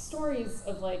stories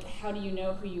of how do you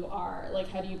know who you are,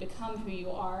 how do you become who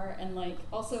you are, and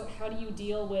also how do you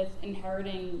deal with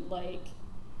inheriting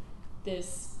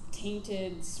this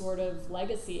tainted sort of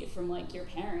legacy from your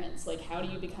parents, how do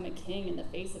you become a king in the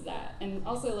face of that. And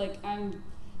also I'm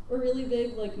a really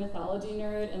big mythology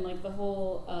nerd, and the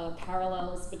whole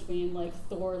parallels between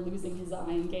Thor losing his eye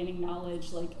and gaining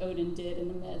knowledge like Odin did in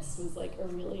the myths was a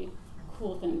really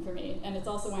cool thing for me. And it's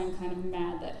also why I'm kind of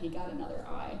mad that he got another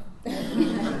eye.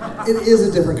 It is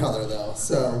a different color though,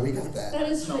 so we got that. That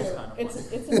is true. It's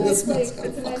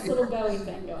a nice little Bowie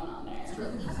thing going on there. It's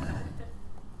true.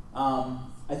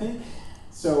 I think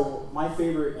so. My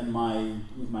favorite and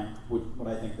what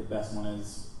I think the best one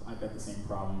is, I've got the same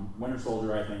problem. Winter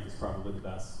Soldier, I think, is probably the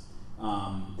best.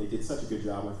 They did such a good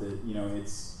job with it.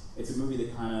 It's a movie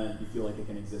that kind of, you feel like it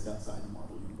can exist outside the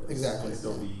Marvel universe. Exactly. And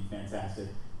still be fantastic.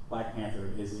 Black Panther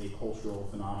is a cultural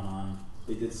phenomenon.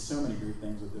 They did so many great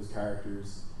things with those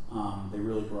characters. They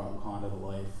really brought Wakanda to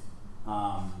life.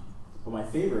 But my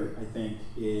favorite, I think,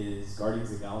 is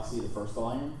Guardians of the Galaxy, the first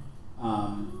volume.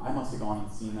 I must have gone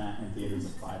and seen that in theaters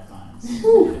 5 times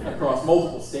across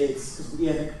multiple states. Because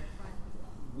I think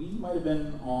we might have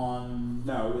been on.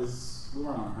 No, we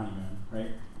weren't on our honeymoon,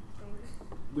 right?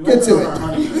 We might have been on our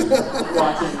honeymoon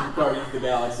watching Guardians of the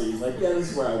Galaxy.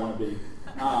 This is where I want to be.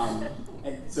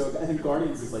 And so I think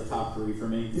Guardians is top 3 for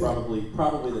me. Yeah.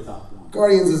 Probably the top 1.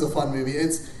 Guardians is a fun movie.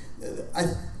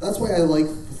 That's why I like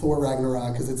Thor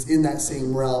Ragnarok, because it's in that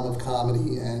same realm of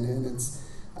comedy, and it's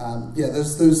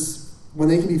those when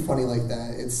they can be funny like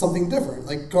that, it's something different.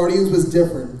 Guardians was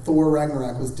different, Thor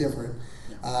Ragnarok was different,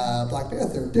 Black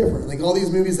Panther different. All these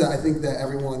movies that I think that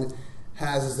everyone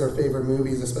has as their favorite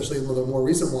movies, especially the more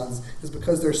recent ones, is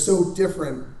because they're so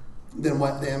different than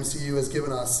what the MCU has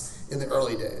given us in the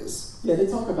early days. Yeah, they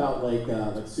talk about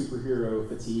superhero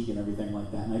fatigue and everything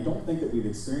like that, and I don't think that we've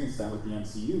experienced that with the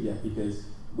MCU yet, because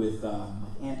with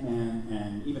Ant-Man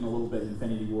and even a little bit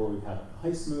Infinity War. We've had a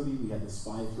heist movie, we had the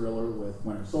spy thriller with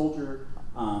Winter Soldier,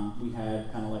 we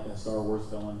had kind of like a Star Wars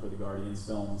villain for the Guardians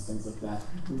films, things like that.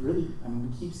 We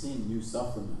keep seeing new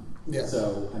stuff from them. Yeah.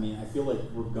 So, I feel like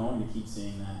we're going to keep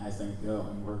seeing that as things go,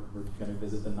 and we're going to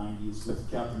visit the 90s with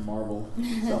Captain Marvel,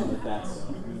 stuff like that.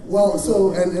 So, well,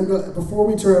 so, and before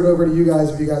we turn it over to you guys,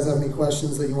 if you guys have any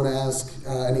questions that you want to ask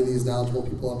any of these knowledgeable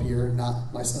people up here,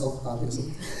 not myself,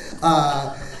 obviously,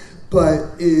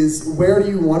 but where do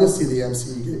you want to see the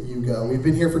MCU go? We've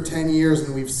been here for 10 years,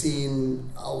 and we've seen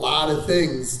a lot of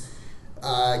things.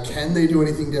 Can they do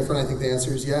anything different? I think the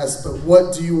answer is yes. But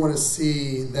what do you want to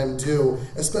see them do,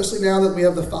 especially now that we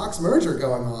have the Fox merger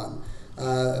going on,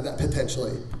 that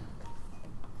potentially?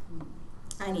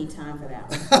 I need time for that.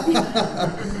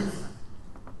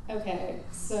 Okay,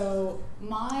 so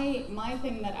my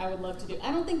thing that I would love to do,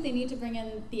 I don't think they need to bring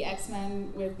in the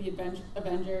X-Men with the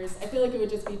Avengers. I feel like it would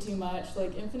just be too much.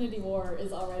 Like, Infinity War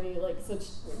is already like such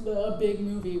a big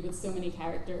movie with so many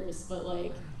characters, but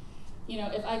like, you know,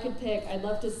 if I could pick, I'd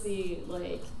love to see,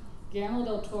 like, Guillermo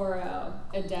del Toro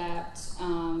adapt,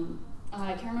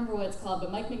 I can't remember what it's called,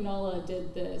 but Mike Mignola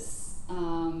did this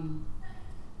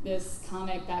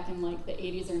comic back in, like, the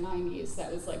 80s or 90s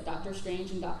that was, like, Doctor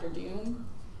Strange and Doctor Doom.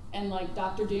 And, like,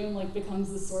 Doctor Doom, like,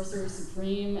 becomes the Sorcerer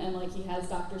Supreme, and, like, he has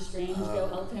Doctor Strange go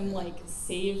help him, like,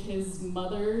 save his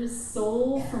mother's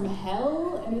soul from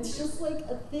hell, and it's just, like,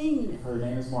 a thing. Her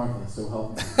name is Martha, so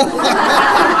help me.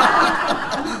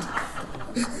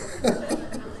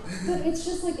 But it's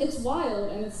just, like, it's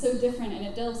wild, and it's so different, and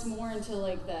it delves more into,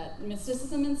 like, that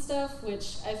mysticism and stuff,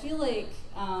 which I feel like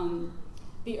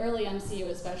the early MCU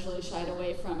especially shied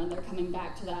away from, and they're coming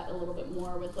back to that a little bit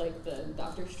more with, like, the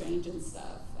Doctor Strange and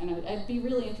stuff. And I'd be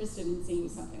really interested in seeing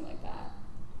something like that.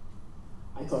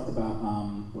 I talked about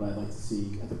what I'd like to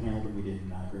see at the panel that we did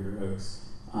in Greater Oaks.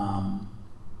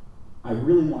 I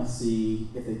really want to see,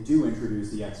 if they do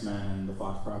introduce the X-Men and the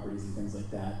Fox properties and things like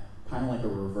that, kind of like a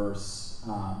reverse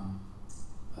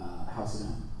House of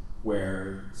M,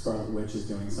 where Scarlet Witch is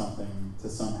doing something to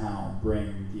somehow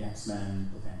bring the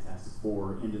X-Men, the Fantastic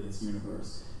Four, into this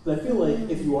universe. But I feel like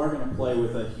if you are going to play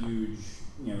with a huge,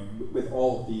 you know, with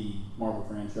all of the Marvel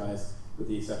franchise, with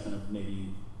the exception of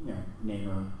maybe, you know,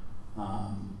 Namor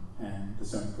and the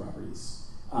Sony properties,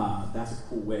 that's a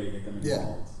cool way to get them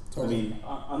involved. Yeah, totally. I mean,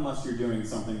 unless you're doing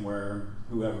something where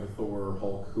whoever, Thor,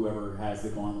 Hulk, whoever has the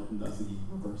gauntlet and does the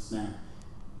reverse snap,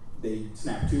 they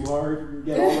snap too hard and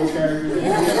get all those characters in.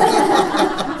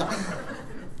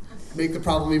 Make the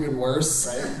problem even worse.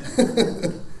 Right?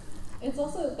 It's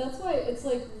also, that's why it's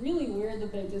like really weird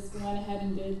that they just went ahead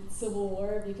and did Civil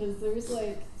War, because there's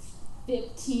like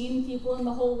 15 people in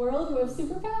the whole world who have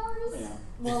superpowers. Yeah.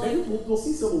 Well, like, we'll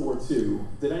see Civil War 2.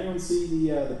 Did anyone see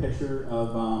the picture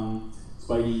of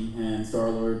Spidey and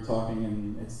Star-Lord talking,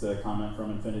 and it's the comment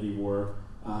from Infinity War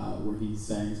where he's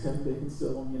saying, is Kevin Bacon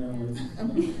still, you know,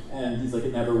 and he's like,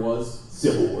 it never was.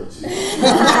 Civil War 2.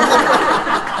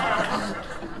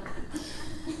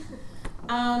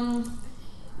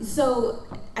 So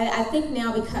I think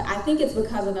now, I think it's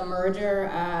because of the merger,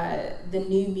 the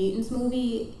New Mutants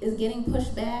movie is getting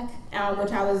pushed back,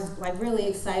 which I was like really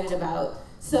excited about.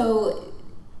 So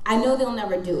I know they'll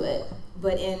never do it,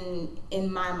 but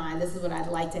in my mind, this is what I'd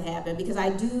like to happen, because I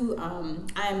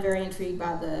am very intrigued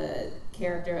by the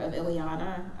character of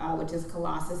Illyana, which is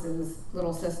Colossus's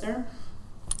little sister,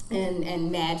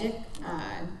 and magic.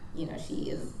 You know, she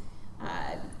is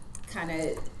kind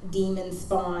of demon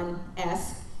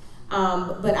spawn-esque.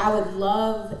 But I would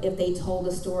love if they told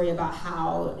a story about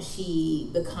how she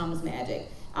becomes magic.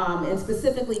 And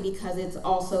specifically because it's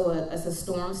also a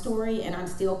Storm story, and I'm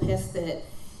still pissed that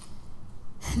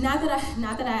not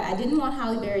that I didn't want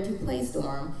Halle Berry to play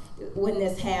Storm when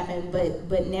this happened,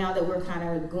 but now that we're kind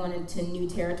of going into new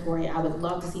territory, I would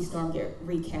love to see Storm get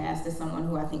recast as someone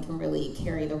who I think can really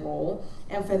carry the role,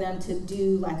 and for them to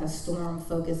do like a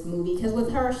Storm-focused movie, because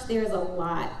with her, there's a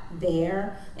lot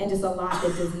there, and just a lot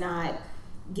that does not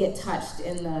get touched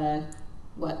in the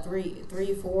three,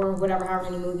 four, whatever, however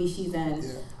many movies she's in,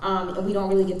 and we don't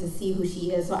really get to see who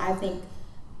she is. So I think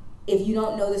if you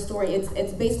don't know the story,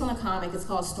 it's based on a comic. It's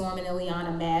called Storm and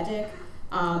Illyana Magic.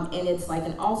 And it's like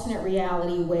an alternate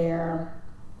reality where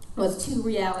was two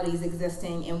realities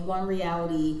existing. In one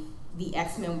reality, the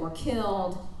X-Men were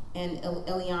killed, and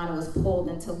Illyana was pulled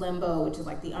into limbo, which is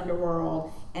like the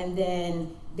underworld. And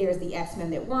then there's the X-Men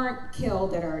that weren't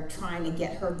killed that are trying to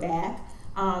get her back.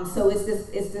 So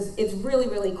it's really,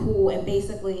 really cool. And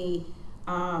basically,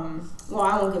 well,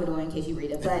 I won't give it away in case you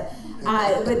read it, but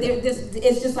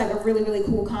it's just like a really, really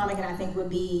cool comic, and I think would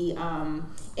be, and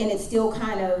it's still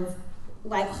kind of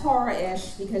like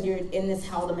horror-ish, because you're in this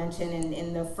hell dimension, and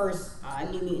in the first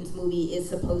New Mutants movie is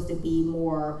supposed to be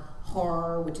more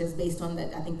horror, which is based on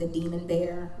I think the Demon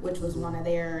Bear, which was one of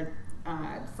their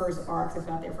first arcs, if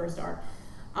not their first arc,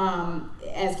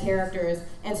 as characters,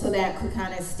 and so that could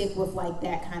kind of stick with like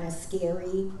that kind of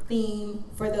scary theme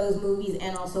for those movies,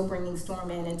 and also bringing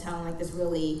Storm in and telling like this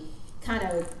really kind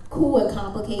of cool and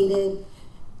complicated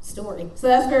story. So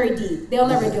that's very deep. They'll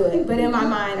never do it, but in my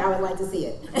mind, I would like to see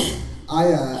it.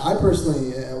 I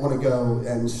personally want to go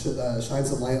and shine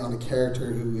some light on a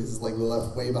character who is like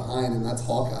left way behind, and that's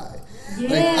Hawkeye. Yeah,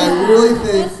 like, I really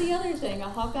think that's the other thing, a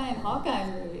Hawkeye and Hawkeye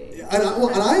movie.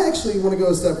 And I actually want to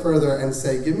go a step further and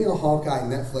say, give me a Hawkeye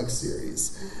Netflix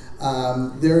series.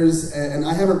 And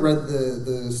I haven't read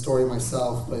the story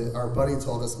myself, but our buddy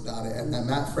told us about it, and that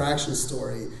Matt Fraction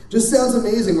story just sounds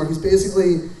amazing, where he's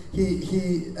basically, he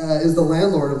is the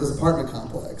landlord of this apartment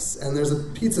complex, and there's a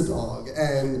pizza dog,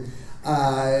 and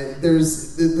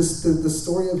there's the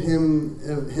story of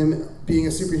him being a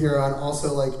superhero and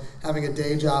also like having a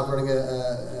day job running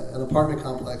an apartment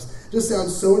complex just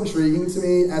sounds so intriguing to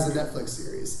me as a Netflix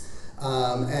series.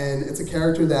 And it's a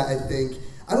character that I think,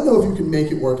 I don't know if you can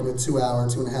make it work in a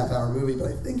 2.5 hour movie, but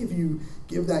I think if you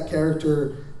give that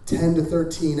character 10 to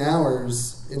 13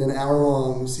 hours in an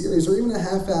hour-long series, or even a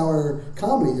half-hour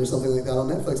comedy or something like that on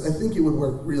Netflix, I think it would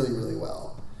work really, really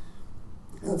well.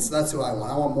 That's who I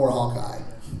want. I want more Hawkeye.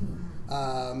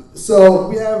 So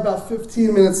we have about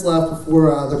 15 minutes left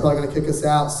before they're probably going to kick us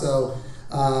out. So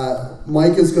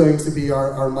Mike is going to be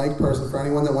our mic person for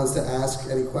anyone that wants to ask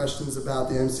any questions about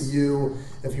the MCU.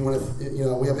 If you want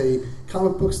to, we have a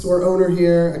comic book store owner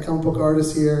here, a comic book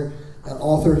artist here, an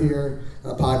author here,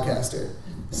 and a podcaster.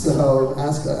 So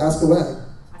ask away.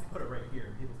 I can put it right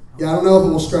here. Yeah, I don't know if it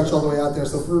will stretch all the way out there.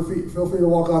 So feel free to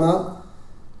walk on up,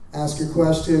 ask your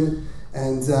question.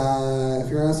 And if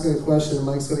you're asking a question,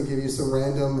 Mike's going to give you some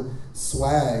random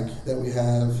swag that we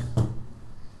have.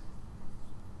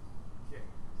 Okay.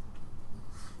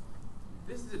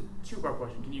 This is a two-part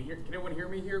question. Can everyone hear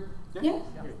me here? Yeah.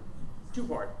 Okay.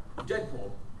 Two-part.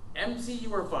 Deadpool, MCU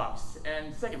or Fox?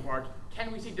 And second part,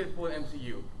 can we see Deadpool in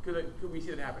MCU? Could we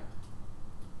see that happen?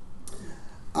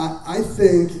 I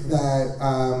think that,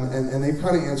 and they've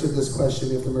kind of answered this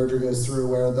question if the merger goes through,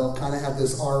 where they'll kind of have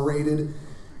this R-rated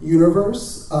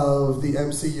universe of the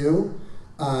MCU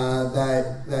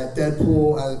that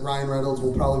Deadpool, Ryan Reynolds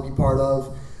will probably be part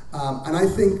of. And I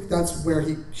think that's where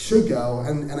he should go.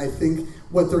 And I think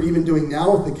what they're even doing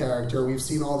now with the character, we've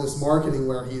seen all this marketing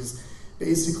where he's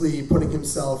basically putting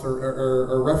himself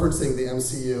or referencing the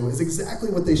MCU, is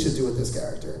exactly what they should do with this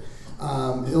character.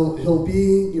 He'll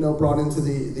be brought into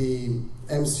the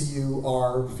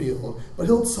MCU field, but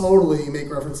he'll totally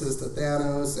make references to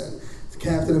Thanos and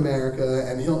Captain America,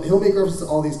 and he'll make references to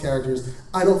all these characters.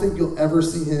 I don't think you'll ever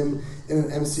see him in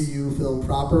an MCU film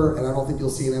proper, and I don't think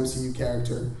you'll see an MCU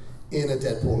character in a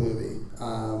Deadpool movie,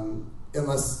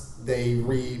 unless they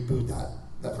reboot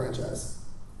that franchise.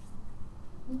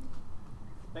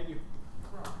 Thank you.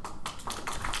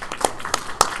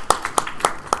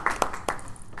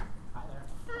 Hi there.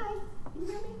 Hi. Can you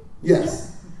hear me?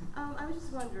 Yes. I was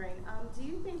just wondering, do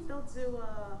you think they'll do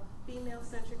a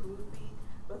female-centric movie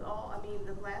with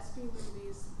the last few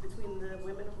movies between the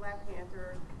women of Black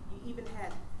Panther, you even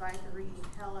had Valkyrie,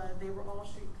 Hela, they were all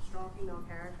strong female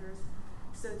characters.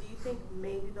 So do you think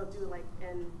maybe they'll do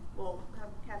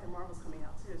Captain Marvel's coming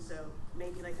out too, so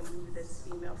maybe like a movie that's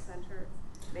female-centered,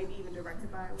 maybe even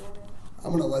directed by a woman?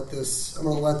 I'm gonna let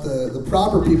the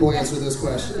proper people answer this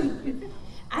question.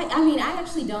 I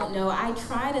actually don't know. I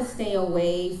try to stay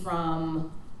away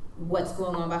from what's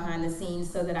going on behind the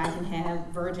scenes so that I can have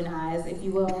virgin eyes, if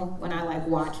you will, when I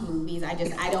watch movies. I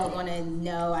don't want to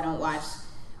know. I don't watch,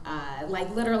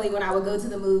 literally when I would go to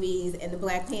the movies and the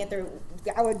Black Panther,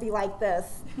 I would be like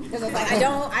this. Because it's I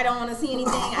don't want to see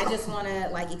anything. I just want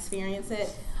to experience it.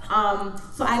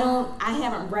 So I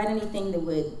haven't read anything that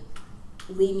would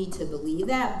lead me to believe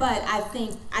that, but I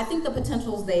think the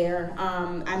potential's there.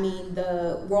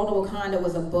 The World of Wakanda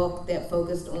was a book that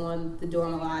focused on the Dora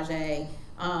Milaje.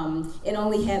 It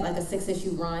only had a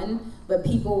 6-issue run, but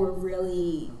people were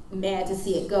really mad to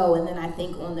see it go. And then I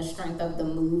think on the strength of the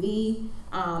movie,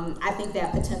 I think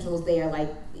that potential is there.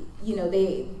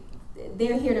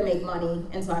 They're here to make money,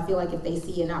 and so I feel like if they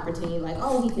see an opportunity,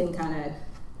 we can kind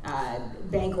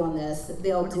of bank on this,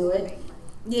 they'll do it.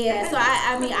 Yeah. So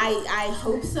I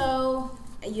hope so.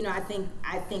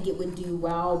 I think it would do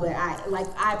well, but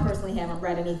I personally haven't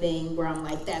read anything where I'm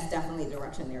that's definitely the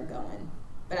direction they're going.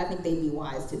 But I think they'd be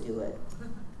wise to do it.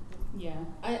 Yeah,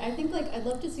 I think like I'd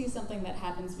love to see something that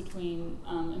happens between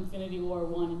Infinity War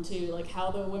 1 and 2, like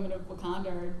how the women of Wakanda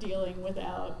are dealing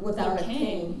without a king.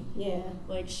 king. Yeah,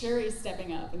 like Shuri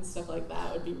stepping up and stuff like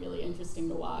that would be really interesting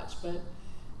to watch. But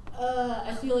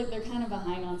I feel like they're kind of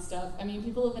behind on stuff. I mean,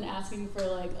 people have been asking for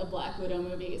like a Black Widow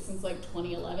movie since like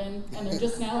 2011, and they're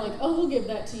just now like, oh, we'll give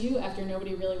that to you after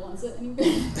nobody really wants it anymore.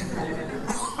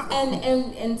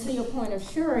 and to your point of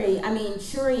Shuri, I mean,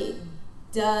 Shuri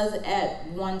does at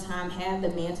one time have the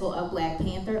mantle of Black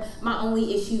Panther. My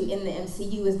only issue in the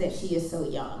MCU is that she is so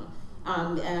young.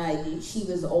 She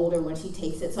was older when she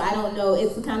takes it, so I don't know.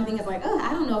 It's the kind of thing that's like, oh,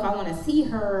 I don't know if I want to see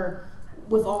her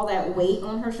with all that weight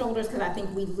on her shoulders, because I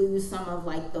think we lose some of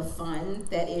like the fun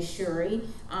that is Shuri,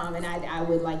 and I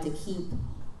would like to keep,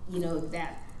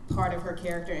 that part of her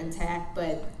character intact.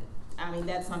 But I mean,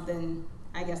 that's something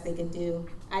I guess they could do.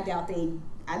 I doubt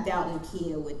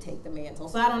Nakia would take the mantle,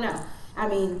 so I don't know. I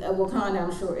mean, Wakanda,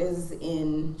 I'm sure, is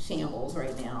in shambles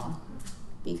right now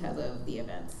because of the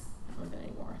events of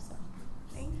Infinity War. So,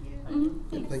 thank you.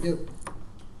 Mm-hmm. Thank you.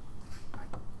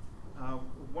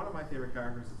 One of my favorite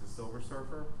characters is the Silver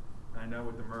Surfer. And I know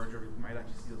with the merger, we might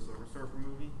actually see the Silver Surfer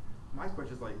movie. My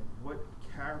question is, like, what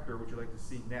character would you like to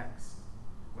see next?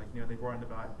 Like, they brought in the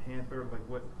Black Panther. Like,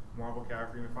 what Marvel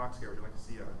character, even Fox character, would you like to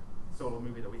see a solo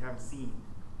movie that we haven't seen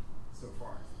so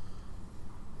far?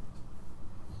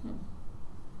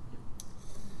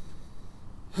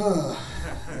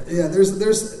 Yeah,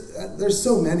 there's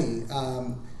so many.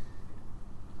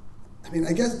 I mean,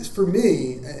 I guess for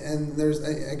me, and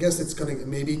I guess it's going to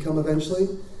maybe come eventually,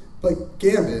 but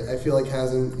Gambit, I feel like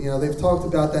hasn't. They've talked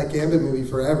about that Gambit movie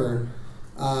forever,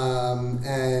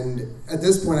 and at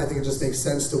this point, I think it just makes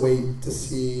sense to wait to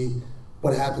see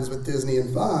what happens with Disney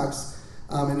and Fox,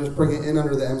 and just bring it in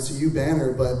under the MCU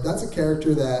banner. But that's a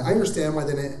character that I understand why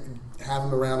they didn't have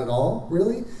him around at all,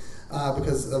 really.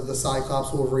 Because of the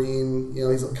Cyclops Wolverine,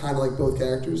 he's kind of like both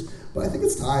characters. But I think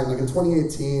it's time. Like in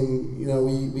 2018,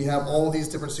 we have all these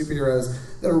different superheroes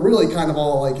that are really kind of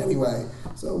all alike anyway.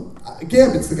 So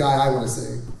Gambit's the guy I want to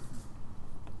see.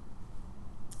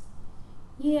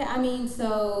 Yeah, I mean,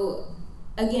 so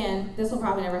again, this will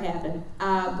probably never happen.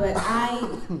 But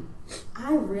I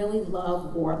really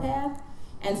love Warpath,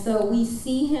 and so we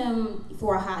see him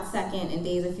for a hot second in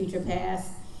Days of Future Past.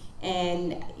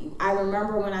 And I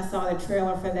remember when I saw the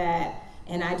trailer for that,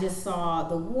 and I just saw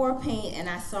the war paint, and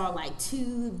I saw like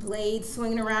two blades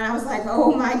swinging around. I was like,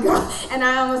 oh my God. And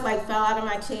I almost like fell out of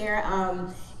my chair.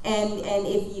 And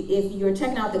if you're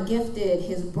checking out The Gifted,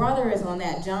 his brother is on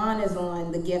that. John is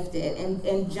on The Gifted.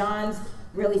 And John's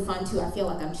really fun too. I feel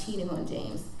like I'm cheating on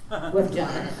James with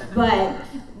John.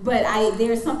 But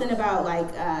there's something about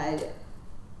like,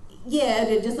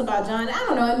 just about John. I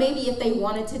don't know, and maybe if they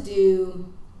wanted to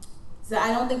do, so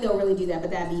I don't think they'll really do that,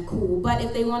 but that'd be cool. But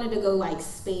if they wanted to go like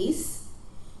space,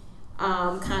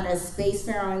 kind of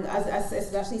spacefaring,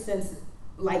 especially since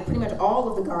like pretty much all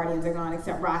of the Guardians are gone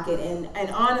except Rocket, and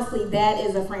honestly, that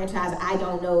is a franchise I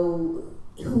don't know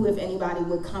who, if anybody,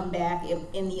 would come back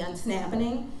in the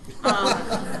unsnapping.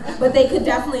 But they could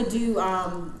definitely do.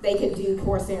 They could do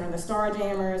Corsair and the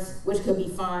Starjammers, which could be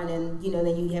fun, and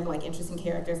then you have like interesting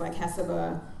characters like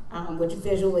Hesaba. Which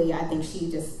visually I think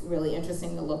she's just really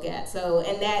interesting to look at. So,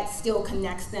 and that still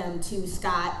connects them to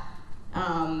Scott,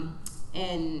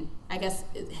 and I guess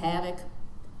Havoc.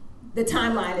 The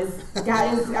timeline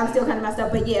I'm still kind of messed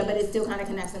up, but it still kind of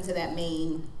connects them to that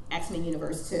main X-Men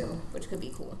universe too, which could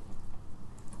be cool.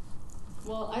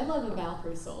 Well, I love a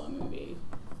Valkyrie solo movie.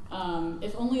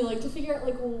 If only like to figure out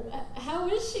like, well, how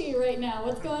is she right now?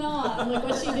 What's going on? Like,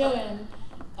 what's she doing?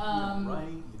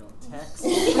 Text.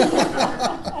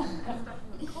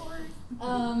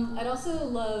 I'd also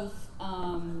love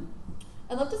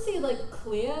I'd love to see like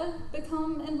Clea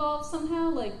become involved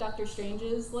somehow, like Doctor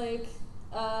Strange's like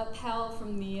pal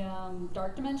from the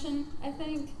Dark Dimension, I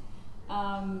think.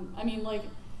 I mean, like,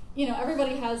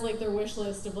 everybody has like their wish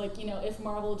list of like, if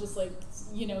Marvel just like,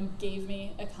 gave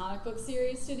me a comic book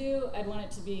series to do, I'd want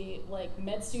it to be like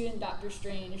med student Doctor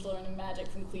Strange learning magic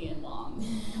from Clea and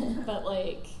Wong. But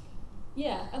like,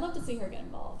 yeah, I'd love to see her get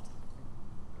involved.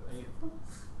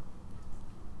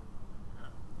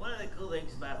 One of the cool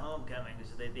things about Homecoming is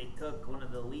that they took one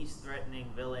of the least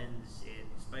threatening villains in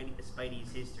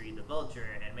Spidey's history, the Vulture,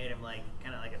 and made him like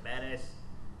kind of like a badass.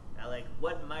 Like,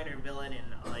 what minor villain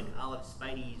in like all of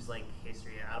Spidey's like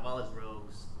history, out of all his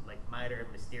rogues, like Miter,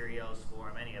 Mysterio,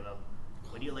 Swarm, any of them,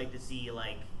 would you like to see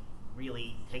like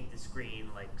really take the screen,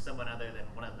 like someone other than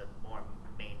one of the more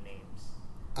main names?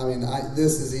 I mean,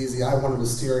 this is easy. I wanted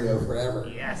Mysterio forever.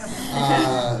 Yes.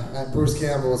 And Bruce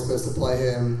Campbell was supposed to play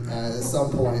him at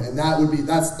some point, and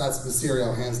that's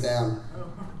Mysterio, hands down.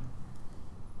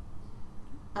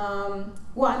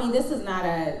 Well, I mean, this is not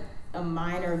a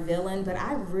minor villain, but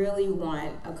I really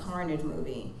want a Carnage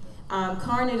movie.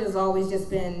 Carnage has always just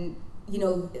been, you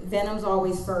know, Venom's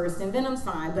always first, and Venom's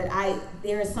fine, but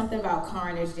there is something about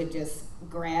Carnage that just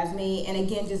grabs me. And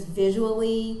again, just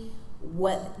visually,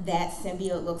 what that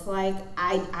symbiote looks like,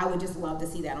 I would just love to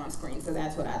see that on screen. So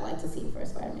that's what I'd like to see for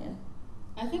Spider-Man.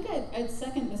 I think I'd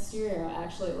second Mysterio,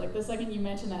 actually. Like, the second you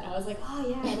mentioned that, I was like, oh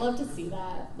yeah, I'd love to see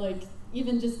that. Like,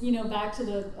 even just, you know, back to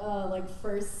the, like,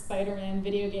 first Spider-Man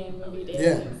video game movie days.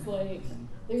 Yeah. Like,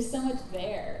 there's so much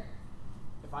there.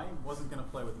 If I wasn't going to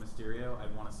play with Mysterio,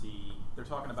 I'd want to see, they're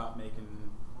talking about making,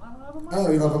 well, I don't have a mic.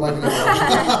 Oh, you don't have a mic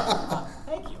anymore.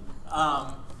 Thank you.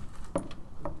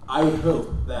 I would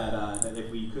hope that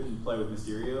if we couldn't play with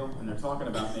Mysterio, and they're talking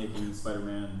about making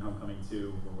Spider-Man Homecoming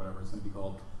 2, or whatever it's going to be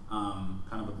called,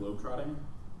 kind of a globetrotting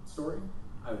story,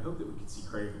 I would hope that we could see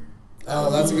Kraven. Oh,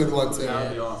 that's a good one, too. That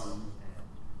would be awesome.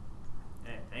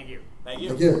 Hey, thank you. Thank you.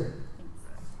 Thank you.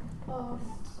 Okay,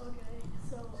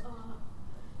 so,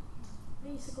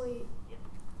 basically,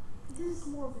 this is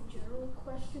more of a general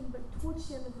question, but towards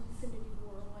the end of Infinity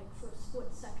War, like, for a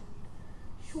split second,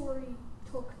 Shuri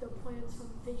took the plans from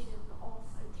Vision off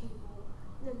the table,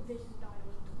 and then Vision died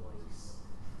like twice.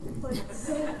 But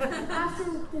then, after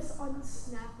this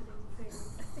unsnapping thing,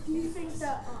 do you think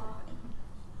that,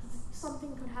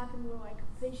 something could happen where, like,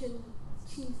 Vision,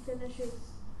 she finishes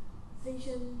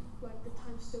Vision, like, the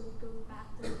time stone goes back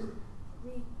to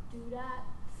redo that,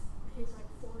 his, like,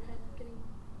 forehead getting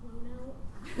blown out?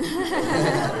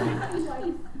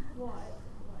 Like, what?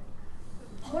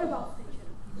 Like, what about Vision?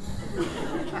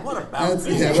 What about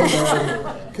Vision?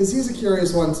 Yeah, because he's a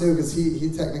curious one, too, because he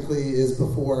technically is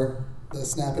before the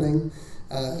snapping.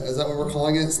 Is that what we're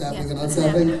calling it? Snapping and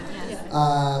unsnapping?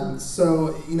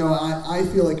 So, you know, I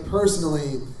feel like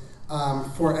personally,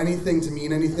 for anything to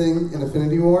mean anything in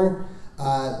Infinity War,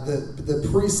 the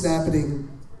pre-snapping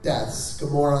deaths,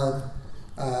 Gamora,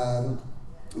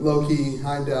 Loki,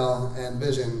 Heimdall, and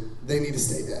Vision, they need to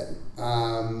stay dead.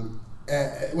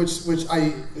 Which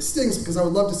stings because I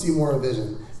would love to see more of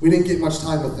Vision. We didn't get much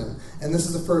time with him. And this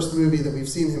is the first movie that we've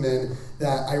seen him in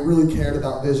that I really cared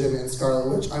about Vision and Scarlet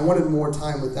Witch. I wanted more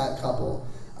time with that couple.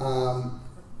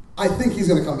 I think he's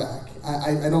going to come back.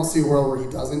 I don't see a world where he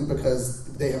doesn't because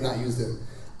they have not used him.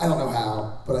 I don't know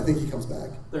how, but I think he comes back.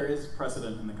 There is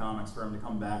precedent in the comics for him to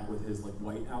come back with his like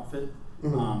white outfit.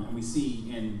 Mm-hmm. And we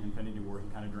see in Infinity War he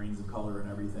kind of drains of color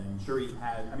and everything. Shuri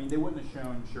they wouldn't have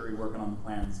shown Shuri working on the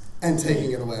plans. And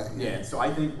taking it away. Yeah, so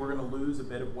I think we're going to lose a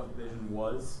bit of what Vision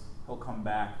was. He'll come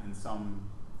back in some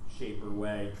shape or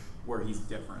way where he's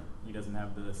different. He doesn't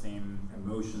have the same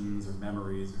emotions or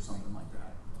memories or something like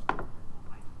that.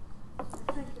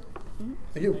 Thank you.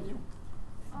 Thank you. Thank you.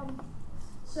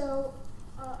 So,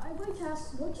 I'd like to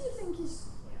ask, what do you think is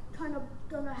kind of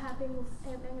going to happen with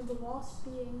Ant-Man and the Wasp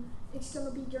being, it's going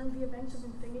to be during the events of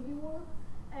Infinity War?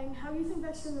 And how do you think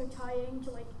that's going to tie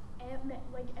into, like, Ant-Man,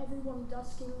 like, everyone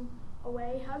dusting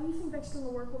away? How do you think that's going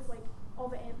to work with, like, all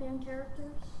the Ant-Man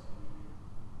characters?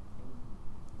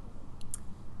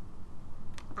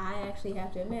 I actually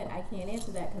have to admit, I can't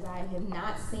answer that because I have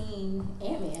not seen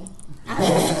Ant-Man.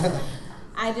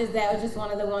 That was just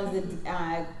one of the ones that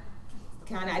I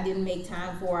didn't make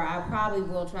time for. I probably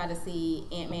will try to see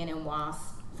Ant-Man and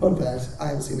Wasp. Fun fact, I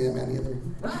haven't seen Ant-Man either.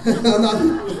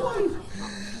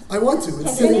 I want to. It's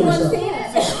Has sitting on anyone the seen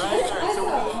shelf.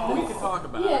 it? We can talk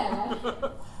about Yeah.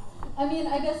 it. I mean,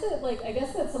 I guess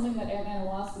that's something that Ant-Man and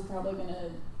Wasp is probably going to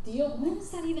deal. When is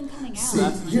that even coming out? See,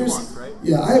 That's the here's, nuance, right?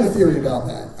 yeah, I have a theory about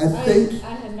that. I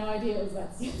had no idea it was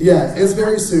that soon. Yeah, it's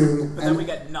very soon. But then we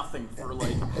get nothing for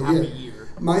like half a year.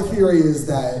 My theory is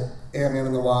that Ant-Man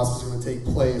and the Wasp is going to take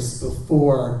place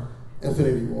before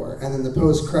Infinity War, and then the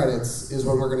post-credits is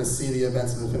when we're going to see the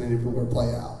events of Infinity War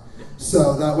play out.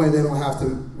 So that way they don't have to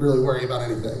really worry about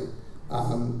anything.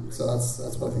 So that's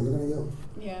what I think they're going to do.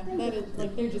 Yeah, that is,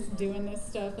 like, they're just doing this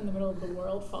stuff in the middle of the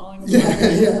world falling apart.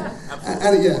 Yeah.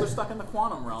 Absolutely. Yeah. Well, they're stuck in the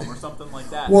quantum realm or something like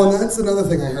that. Well, and that's another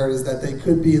thing I heard is that they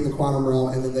could be in the quantum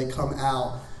realm and then they come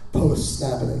out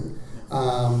post-snapping.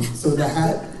 So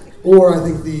that, or I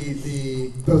think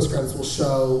the post-credits will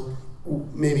show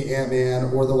maybe Ant-Man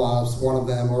or the Wasp, one of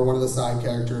them, or one of the side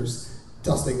characters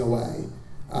dusting away,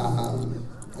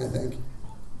 I think.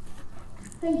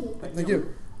 Thank you. Thank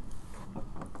you.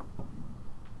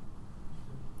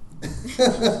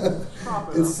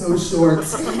 It's so short.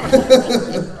 What's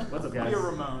up, guys? You're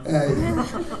Ramon.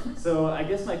 Hey. So I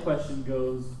guess my question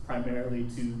goes primarily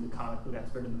to the comic book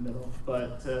expert in the middle,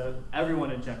 but to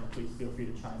everyone in general, please feel free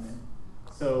to chime in.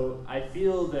 So I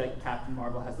feel that Captain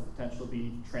Marvel has the potential to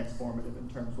be transformative in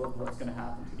terms of what's going to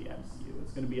happen to the MCU.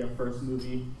 It's going to be our first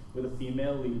movie with a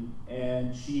female lead,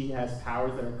 and she has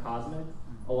powers that are cosmic,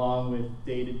 along with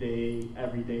day-to-day,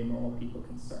 everyday, normal people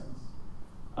concerns.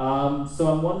 So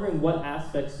I'm wondering what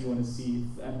aspects you want to see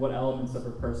and what elements of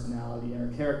her personality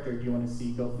and her character do you want to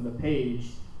see go from the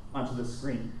page onto the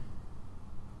screen?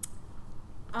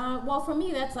 Well, for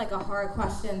me, that's like a hard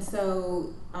question.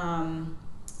 So,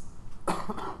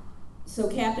 so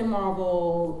Captain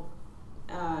Marvel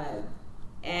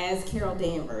as Carol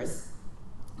Danvers,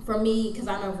 for me, because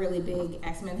I'm a really big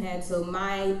X-Men head, so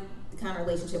my kind of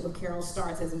relationship with Carol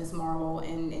starts as Miss Marvel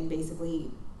and basically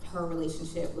her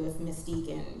relationship with Mystique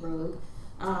and Rogue.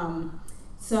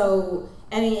 So,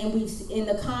 I mean, and in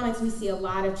the comics, we see a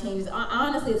lot of changes.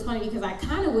 Honestly, it's funny because I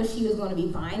kind of wish she was going to be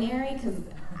binary, because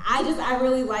I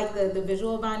really like the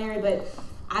visual of binary, but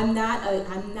I'm not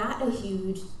a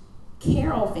huge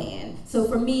Carol fan. So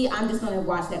for me, I'm just going to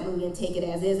watch that movie and take it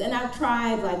as is. And I've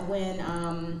tried, like, when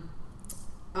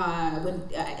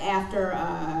after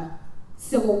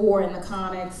Civil War in the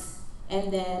comics,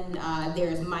 and then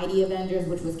there's Mighty Avengers,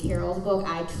 which was Carol's book.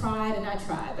 I tried,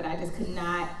 but I just could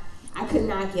not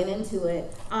get into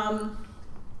it. I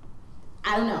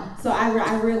don't know. So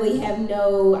I really have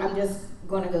I'm just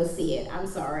going to go see it. I'm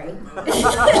sorry.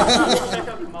 Check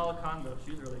out Kamala Khan, though.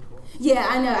 She's really cool. Yeah,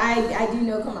 I know. I do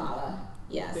know Kamala.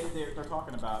 Yes. They're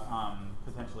talking about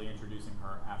potentially introducing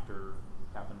her after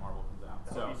Captain Marvel comes out.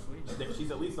 That'd be sweet.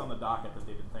 She's at least on the docket that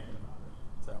they've been thinking about it.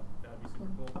 So that'd be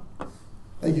super cool.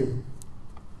 Thank you.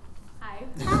 Hi.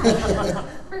 Hi.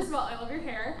 First of all, I love your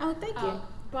hair. Oh, thank you.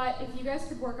 But if you guys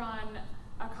could work on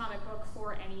a comic book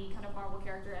for any kind of Marvel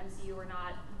character, MCU or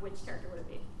not, which character would it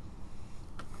be?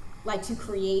 Like to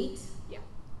create? Yeah.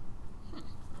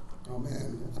 Oh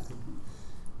man.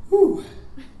 Whew.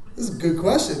 This is a good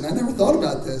question. I never thought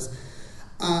about this.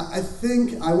 I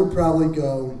think I would probably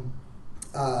go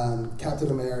Captain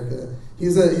America.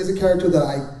 He's a character that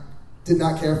I did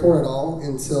not care for at all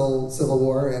until Civil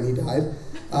War, and he died.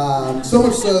 So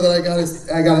much so that I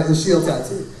got his shield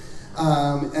tattoo.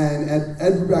 And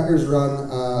Ed Brubaker's run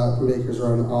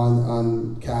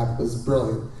on Cap was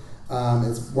brilliant.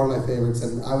 It's one of my favorites,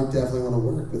 and I would definitely want to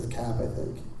work with Cap, I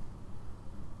think.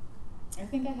 I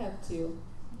think I have two.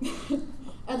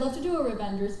 I'd love to do a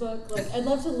Revengers book. Like, I'd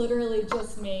love to literally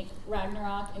just make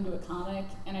Ragnarok into a comic,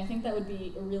 and I think that would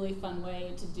be a really fun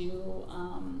way to do,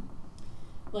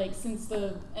 like, since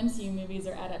the MCU movies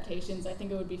are adaptations, I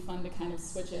think it would be fun to kind of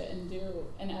switch it and do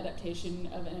an adaptation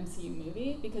of an MCU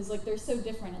movie, because, like, they're so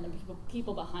different, and the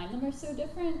people behind them are so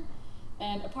different.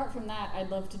 And apart from that, I'd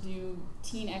love to do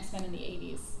Teen X-Men in the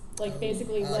 80s. Like,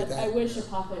 basically what I wish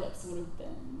Apocalypse would have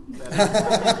been.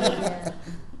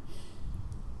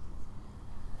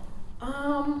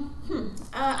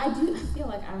 I feel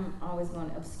like I'm always going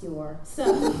to obscure. So,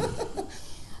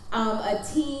 a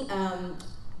team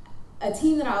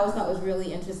that I always thought was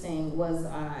really interesting was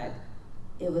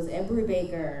it was Ed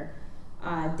Brubaker,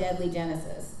 Deadly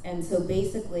Genesis, and so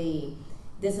basically,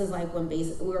 this is like when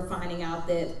we were finding out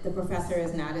that the professor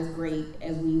is not as great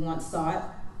as we once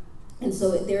thought, and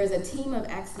so there is a team of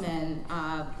X-Men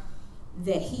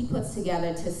that he puts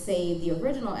together to save the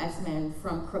original X-Men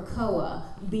from Krakoa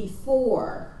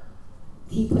before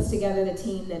he puts together the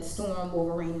team that Storm,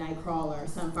 Wolverine, Nightcrawler,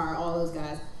 Sunfire, all those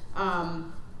guys.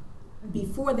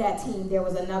 Before that team, there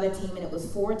was another team, and it was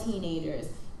 4 teenagers,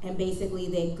 and basically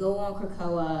they go on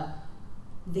Krakoa.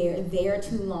 They're there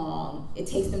too long. It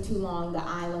takes them too long. The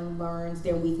island learns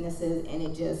their weaknesses, and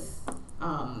it just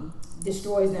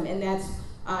destroys them. And that's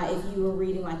if you were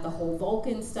reading like the whole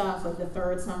Vulcan stuff, like the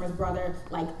third Summers brother,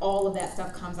 like all of that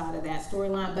stuff comes out of that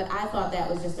storyline. But I thought that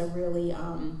was just a really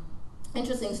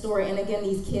interesting story. And again,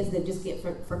 these kids that just get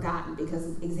forgotten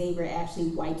because Xavier actually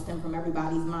wipes them from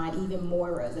everybody's mind, even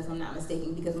Moira's, if I'm not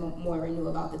mistaken, because Moira knew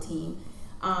about the team.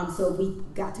 So we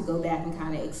got to go back and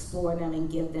kind of explore them and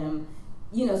give them,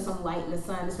 you know, some light in the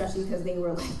sun, especially because they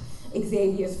were like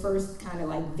Xavier's first kind of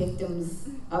like victims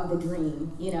of the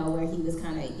dream, you know, where he was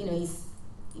kind of, you know, he's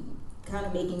kind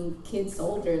of making kids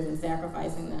soldiers and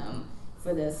sacrificing them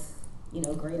for this, you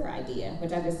know, greater idea,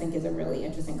 which I just think is a really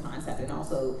interesting concept, and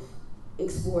also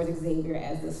explores Xavier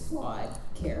as this flawed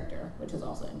character, which is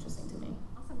also interesting to me.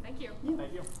 Awesome, thank you. Yeah.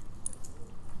 Thank you.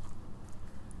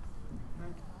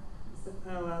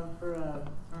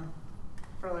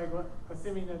 For like what,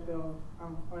 assuming that they'll,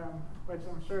 which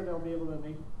I'm sure they'll be able to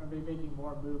make, be making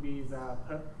more movies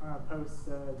post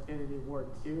Infinity War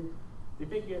 2. Do you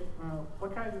think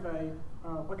what kinds of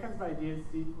ideas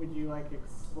would you like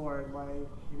explore? Like,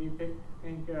 do you think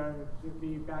it should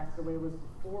be back to the way it was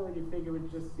before, or do you think it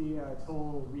would just be a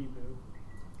total reboot?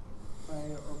 or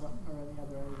any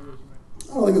other ideas you might?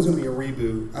 I don't think it's going to be a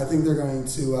reboot. I think they're going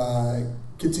to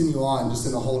continue on just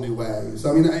in a whole new way. So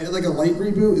I mean, like a light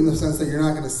reboot in the sense that you're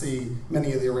not going to see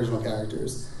many of the original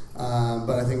characters.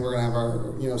 But I think we're going to have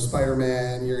our,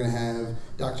 Spider-Man. You're going to have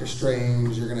Doctor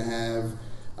Strange. You're going to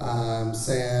have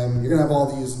Sam. You're going to have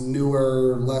all these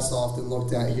newer, less often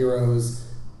looked at heroes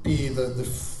be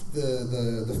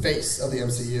the face of the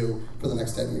MCU for the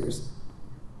next 10 years.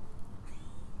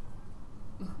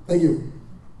 Thank you.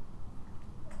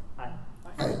 Hi.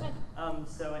 Hi.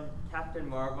 So in Captain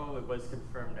Marvel, it was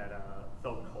confirmed that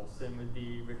Phil Coulson would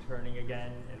be returning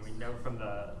again, and we know from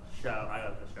the show, I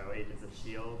love the show, Agents of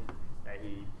S.H.I.E.L.D., that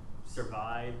he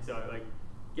survived. So,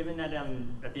 given that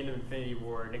at the end of Infinity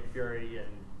War, Nick Fury and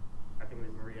I think it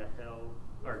was Maria Hill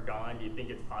are gone, do you think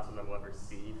it's possible that we'll ever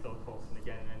see Phil Coulson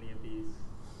again in any of these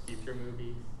future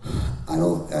movies? I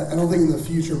don't think in the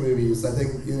future movies. I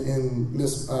think in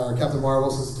Captain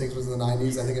Marvel, since it takes place in the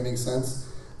 90s, I think it makes sense.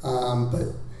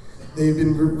 But they've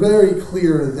been very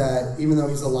clear that even though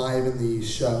he's alive in the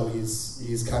show,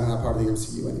 he's kind of not part of the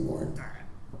MCU anymore.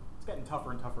 It's getting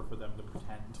tougher and tougher for them to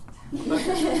pretend.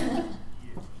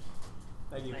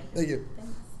 Thank you. Thank you.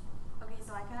 Thanks. Okay,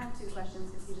 so I kind of have two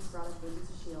questions because you just brought up Agents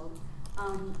of S.H.I.E.L.D.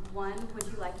 One, would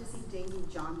you like to see Daisy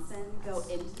Johnson go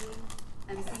into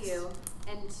the MCU?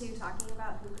 And two, talking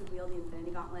about who could wield the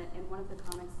Infinity Gauntlet, in one of the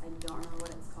comics, I don't remember what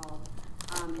it's called,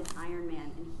 it's Iron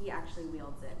Man, and he actually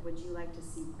wields it. Would you like to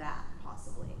see that,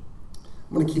 possibly?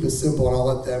 I'm going to keep it simple, and I'll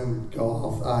let them go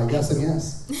off. Yes and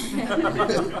yes.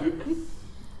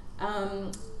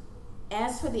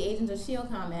 As for the Agents of S.H.I.E.L.D.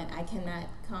 comment, I cannot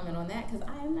comment on that because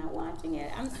I am not watching it.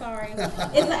 I'm sorry.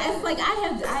 It's like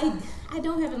I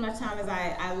don't have as much time as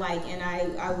I like, and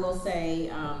I will say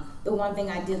the one thing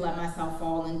I did let myself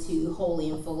fall into wholly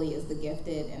and fully is The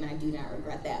Gifted, and I do not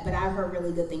regret that. But I've heard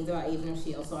really good things about Agents of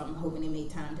S.H.I.E.L.D., so I'm hoping to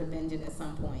make time to binge it at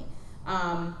some point.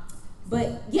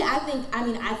 But yeah,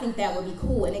 I think that would be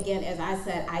cool. And again, as I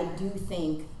said, I do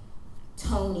think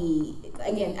Tony,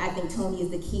 again, I think Tony is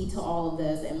the key to all of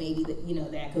this, and maybe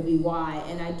that could be why.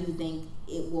 And I do think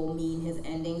it will mean his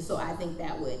ending. So I think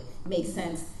that would make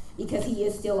sense because he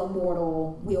is still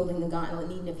immortal, wielding the gauntlet.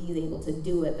 And even if he's able to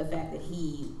do it, the fact that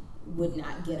he would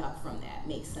not get up from that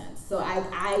makes sense. So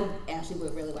I actually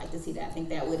would really like to see that. I think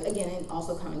that would, again, and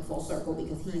also coming full circle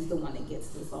because he's the one that gets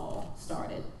this all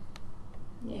started.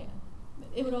 Yeah.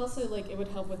 It would also it would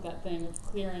help with that thing of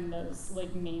clearing those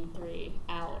main three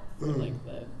out for the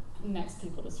next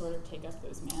people to sort of take up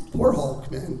those mantles. Poor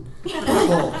Hulk, man. Poor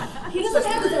Hulk. He doesn't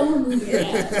have his own movie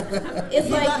yet. It's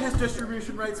he got his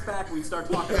distribution rights back. We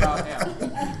start talking about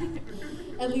him.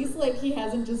 At least he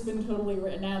hasn't just been totally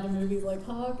written out of the movies like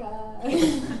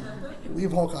Hawkeye.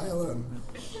 Leave Hawkeye alone.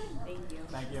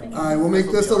 Thank you. All right, we'll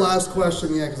make this the last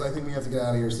question, because I think we have to get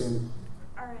out of here soon.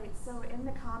 All right, so in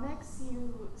the comics,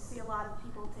 you see a lot of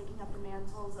people taking up the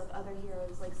mantles of other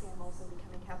heroes, like Sam Wilson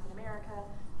becoming Captain America,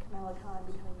 Kamala Khan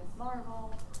becoming Ms.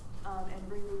 Marvel, and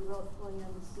Riri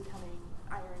Williams becoming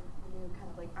the new kind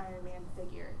of Iron Man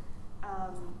figure.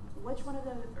 Which one of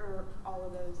those, or all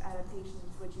of those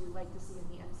adaptations, would you like to see in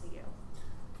the MCU?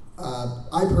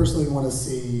 I personally want to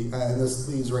see, and this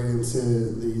leads right into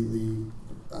the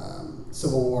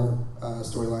Civil War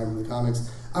storyline in the comics.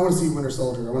 I want to see Winter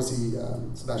Soldier. I want to see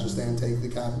Sebastian Stan take the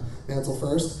Cap mantle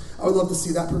first. I would love to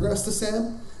see that progress to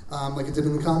Sam, like it did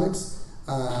in the comics.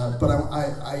 But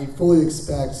I fully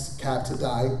expect Cap to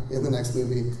die in the next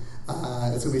movie. It's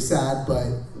going to be sad, but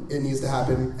it needs to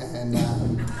happen. And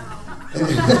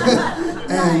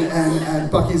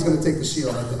and Bucky's going to take the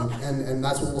shield, I think. And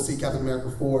that's what we'll see Captain America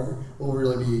 4 will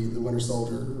really be the Winter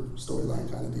Soldier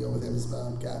storyline kind of deal with him as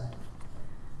Cap.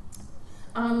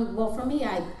 Well, for me,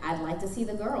 I'd like to see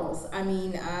the girls. I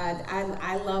mean,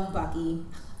 I love Bucky,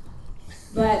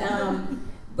 but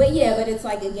it's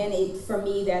again, for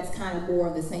me, that's kind of more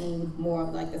of the same, more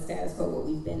of the status quo what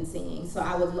we've been seeing. So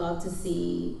I would love to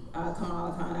see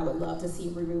Kamala Khan. I would love to see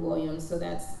Riri Williams. So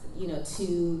that's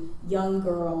two young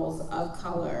girls of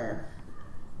color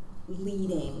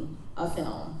leading a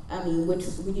film. I mean, which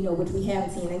we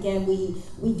haven't seen. Again,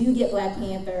 we do get Black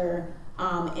Panther.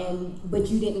 But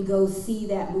you didn't go see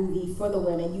that movie for the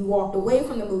women. You walked away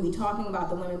from the movie talking about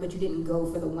the women, but you didn't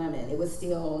go for the women. It was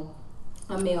still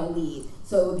a male lead.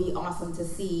 So it would be awesome to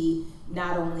see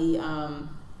not only a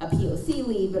POC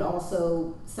lead, but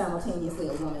also simultaneously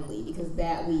a woman lead, because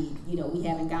that we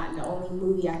haven't gotten. The only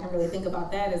movie I can really think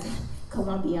about that is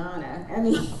Columbiana. I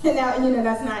mean, now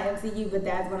that's not MCU, but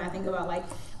that's when I think about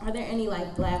are there any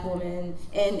Black women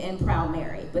and Proud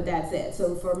Mary? But that's it.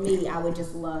 So for me, I would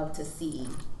just love to see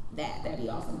that. That'd be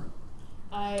awesome.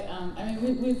 I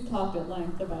mean, we've talked at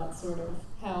length about sort of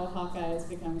how Hawkeye has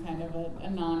become kind of a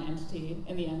non-entity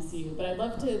in the MCU, but I'd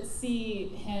love to see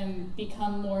him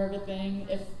become more of a thing,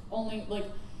 if only, like,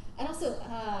 and also,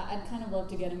 I'd kind of love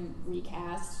to get him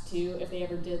recast, too, if they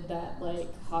ever did that,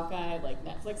 like, Hawkeye, like,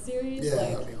 Netflix series. Yeah,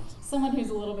 like, that'd be awesome. Someone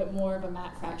who's a little bit more of a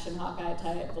Matt Fraction Hawkeye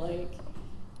type, like,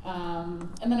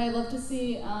 and then I'd love to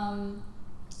see,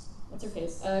 what's her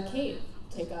face? Kate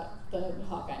take up the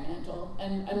Hawkeye mantle.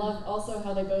 And I love also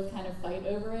how they both kind of fight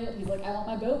over it. He's like, I want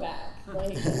my bow back.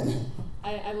 Like,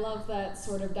 I love that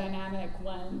sort of dynamic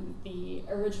when the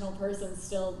original person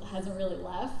still hasn't really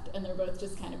left and they're both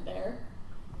just kind of there.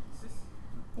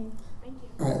 All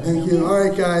right, thank you. All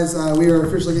right, guys, we are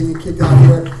officially getting kicked out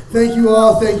here. Thank you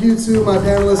all. Thank you to my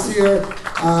panelists here.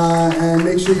 And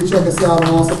make sure you check us out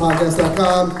on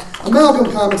awesomepodcast.com.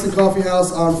 Amalgam Comics and Coffee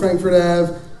House on Frankfurt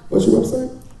Ave. What's your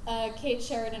website?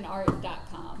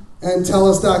 KateSheridanArt.com. And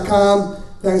tellus.com.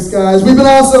 Thanks, guys. We've been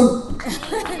awesome.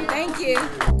 Thank you.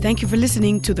 Thank you for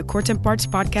listening to the Court and Parts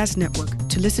Podcast Network.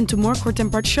 To listen to more Court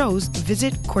and Parts shows,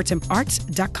 visit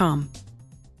courtandarts.com.